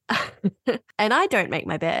 And I don't make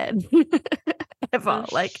my bed ever.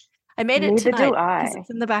 Like, I made it tonight because it's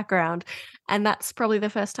in the background. And that's probably the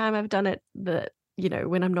first time I've done it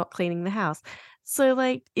when I'm not cleaning the house. So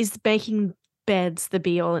like, is making beds the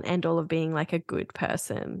be all and end all of being like a good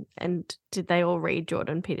person? And did they all read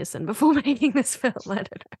Jordan Peterson before making this film? I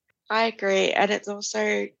don't know. I agree. And it's also,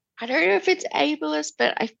 I don't know if it's ableist,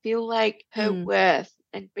 but I feel like her worth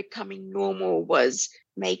and becoming normal was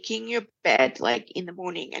making your bed like in the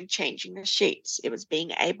morning and changing the sheets. It was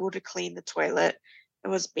being able to clean the toilet. It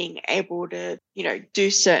was being able to, do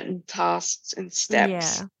certain tasks and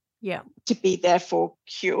steps to be therefore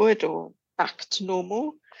cured or back to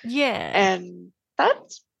normal. Yeah. And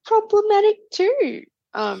that's problematic too.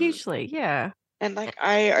 Hugely, yeah. And like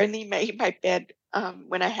I only make my bed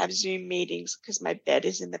when I have Zoom meetings because my bed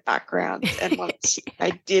is in the background. And once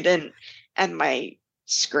I didn't, and my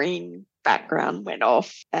screen background went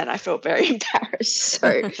off and I felt very embarrassed.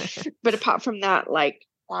 So, but apart from that, like,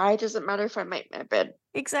 why does it matter if I make my bed?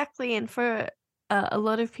 Exactly. And for a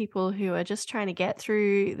lot of people who are just trying to get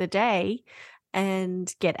through the day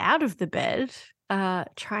and get out of the bed,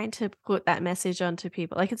 trying to put that message onto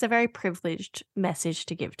people, like it's a very privileged message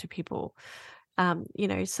to give to people.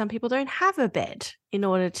 Some people don't have a bed in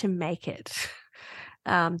order to make it.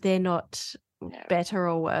 They're not better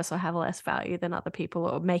or worse or have less value than other people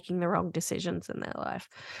or making the wrong decisions in their life.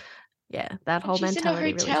 Yeah, that whole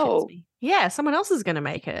mentality really fits me. Yeah, someone else is going to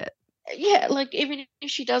make it. Yeah, like even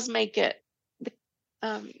if she does make it,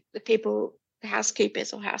 the people, the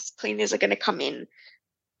housekeepers or house cleaners are going to come in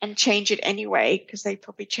and change it anyway because they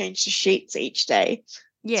probably change the sheets each day.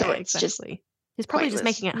 Yeah, so it's exactly. He's probably just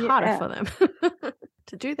making it harder for them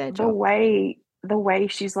to do their job. The way the way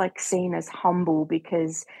she's like seen as humble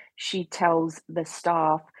because she tells the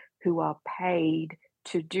staff who are paid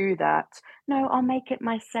to do that, no, I'll make it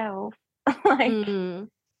myself. Like, Mm.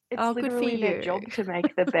 it's Oh, good for literally their you. job to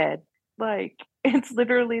make the bed. Like, it's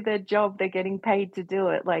literally their job. They're getting paid to do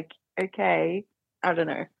it. Like, okay, I don't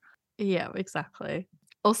know. Yeah, exactly.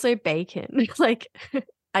 Also bacon. Like,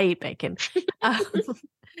 I eat bacon. Um,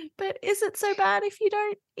 but is it so bad if you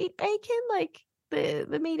don't eat bacon? Like,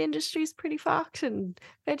 the meat industry is pretty fucked and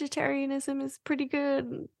vegetarianism is pretty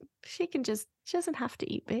good. She doesn't have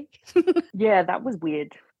to eat bacon. Yeah, that was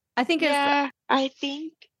weird. I think it's Yeah, I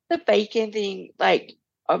think the bacon thing, like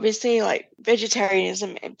obviously like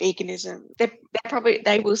vegetarianism and veganism,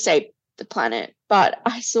 they will save the planet. But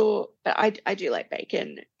I do like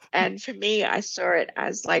bacon. And for me, I saw it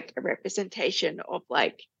as like a representation of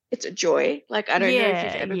like it's a joy. Like I don't know if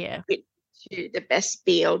you've ever yeah. been to the best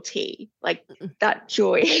BLT, like Mm-mm. that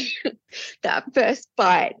joy, that first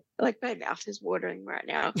bite, like my mouth is watering right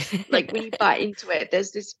now. Like when you bite into it,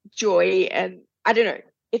 there's this joy, and I don't know,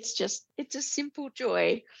 it's a simple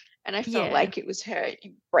joy. And I felt Yeah. like it was her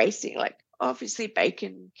embracing, like obviously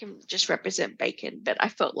bacon can just represent bacon, but I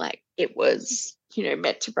felt like it was,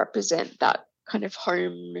 meant to represent that kind of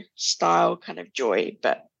home style kind of joy.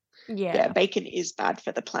 But yeah, Yeah. bacon is bad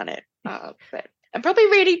for the planet. But I'm probably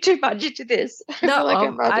reading too much into this. I No, feel like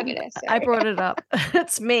I'm writing an I essay. brought it up.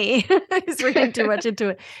 It's me who's reading too much into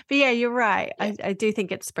it. But yeah, you're right. Yeah. I do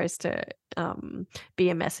think it's supposed to be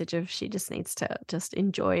a message of she just needs to just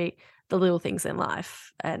enjoy the little things in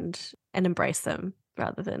life and embrace them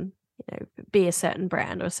rather than, be a certain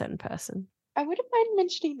brand or a certain person. I wouldn't mind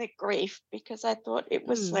mentioning the grief because I thought it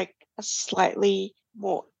was Mm. like a slightly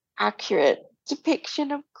more accurate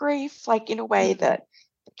depiction of grief, like in a way Mm. that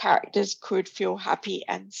the characters could feel happy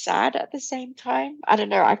and sad at the same time. I don't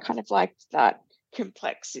know. I kind of liked that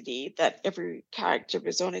complexity that every character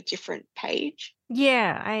was on a different page.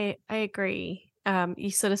 Yeah, I agree.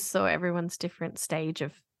 You sort of saw everyone's different stage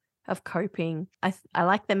of coping. I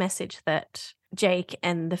like the message that Jake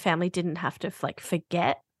and the family didn't have to like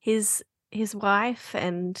forget his wife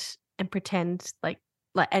and pretend like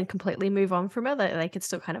and completely move on from her. That they could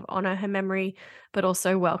still kind of honor her memory, but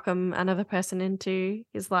also welcome another person into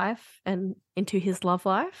his life and into his love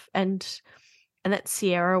life, and that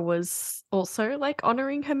Sierra was also like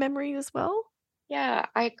honoring her memory as well. Yeah,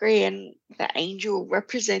 I agree. And the angel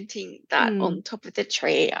representing that Mm. on top of the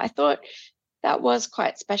tree, I thought that was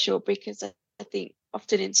quite special because I think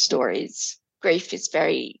often in stories, grief is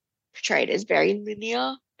very portrayed as very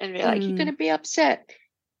linear, and we're like, you're going to be upset,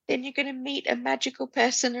 then you're going to meet a magical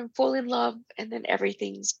person and fall in love, and then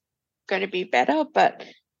everything's going to be better. But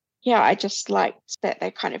yeah, I just liked that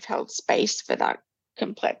they kind of held space for that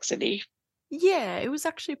complexity. Yeah, it was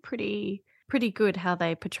actually pretty good how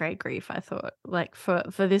they portray grief, I thought. Like for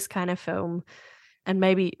this kind of film, and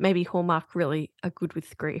maybe Hallmark really are good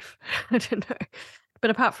with grief. I don't know.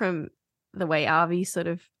 But apart from the way Avi sort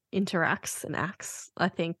of interacts and acts, I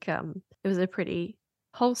think it was a pretty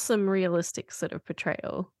wholesome, realistic sort of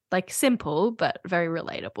portrayal. Like simple but very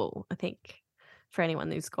relatable, I think, for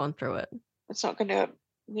anyone who's gone through it. It's not going to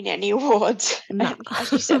win any awards. No. And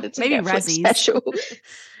as you said, it's a Maybe Netflix Razzies. special.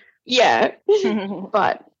 Yeah.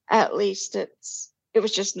 But at least it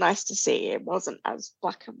was just nice to see it wasn't as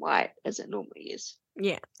black and white as it normally is.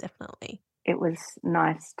 Yeah, definitely. It was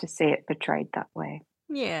nice to see it portrayed that way.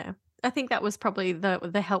 Yeah. I think that was probably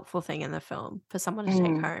the helpful thing in the film for someone to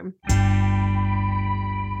take home.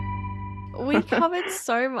 We covered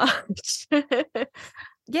so much.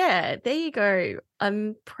 Yeah, there you go.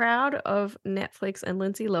 I'm proud of Netflix and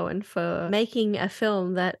Lindsay Lohan for making a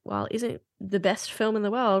film that, while isn't the best film in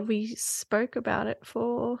the world, we spoke about it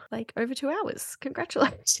for like over 2 hours.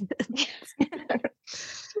 Congratulations.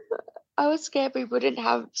 I was scared we wouldn't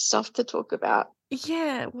have stuff to talk about.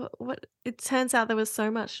 Yeah, what it turns out there was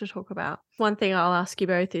so much to talk about. One thing I'll ask you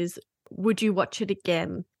both is, would you watch it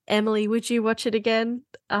again? Emily, would you watch it again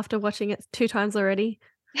after watching it 2 times already?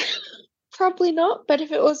 Probably not, but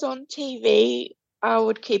if it was on TV, I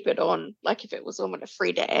would keep it on. Like if it was on a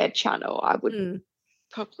free to air channel, I would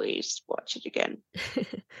probably just watch it again.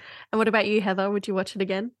 And what about you, Heather? Would you watch it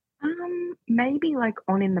again? Maybe like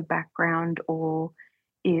on in the background, or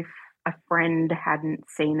if a friend hadn't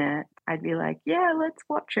seen it, I'd be like, yeah, let's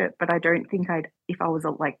watch it. But I don't think if I was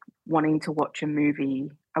like wanting to watch a movie,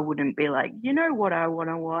 I wouldn't be like, you know what I want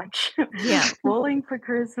to watch? Yeah. Falling for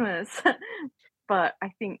Christmas. But I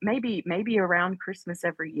think maybe around Christmas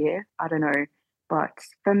every year. I don't know. But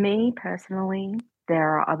for me personally,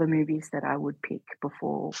 there are other movies that I would pick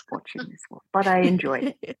before watching this one. But I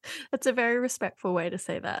enjoyed it. That's a very respectful way to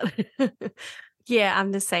say that. Yeah,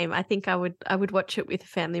 I'm the same. I think I would watch it with a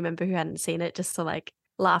family member who hadn't seen it just to like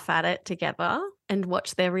laugh at it together and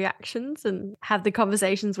watch their reactions and have the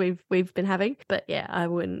conversations we've been having. But yeah, I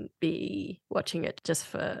wouldn't be watching it just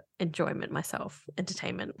for enjoyment myself,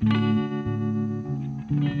 entertainment.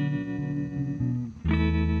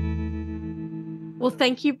 Well,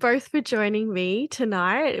 thank you both for joining me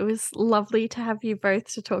tonight. It was lovely to have you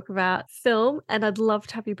both to talk about film, and I'd love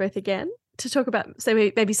to have you both again to talk about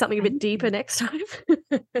maybe something a bit deeper next time.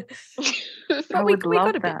 I would we love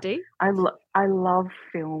got a bit that. deep. I love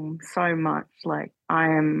film so much. Like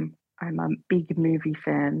I'm a big movie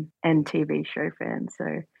fan and TV show fan,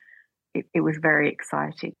 so it was very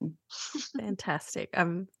exciting. Fantastic.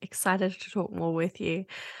 I'm excited to talk more with you.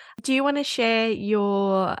 Do you want to share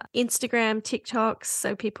your Instagram, TikToks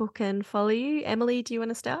so people can follow you? Emily, do you want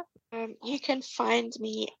to start? You can find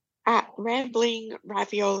me at Rambling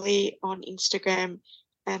Ravioli on Instagram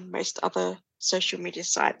and most other social media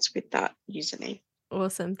sites with that username.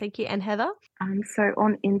 Awesome. Thank you. And Heather? So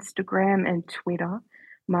on Instagram and Twitter,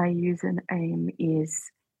 my username is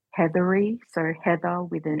Heathery, so Heather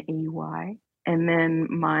with an EY. And then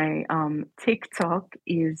my TikTok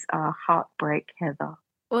is Heartbreak Heather.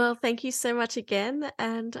 Well, thank you so much again,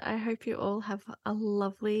 and I hope you all have a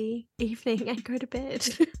lovely evening and go to bed.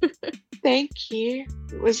 Thank you.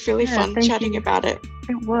 It was really fun chatting about it.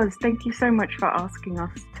 It was. Thank you so much for asking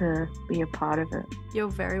us to be a part of it. You're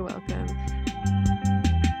very welcome.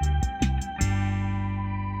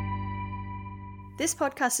 This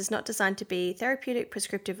podcast is not designed to be therapeutic,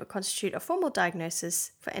 prescriptive, or constitute a formal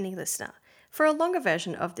diagnosis for any listener. For a longer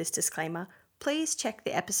version of this disclaimer, please check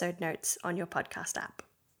the episode notes on your podcast app.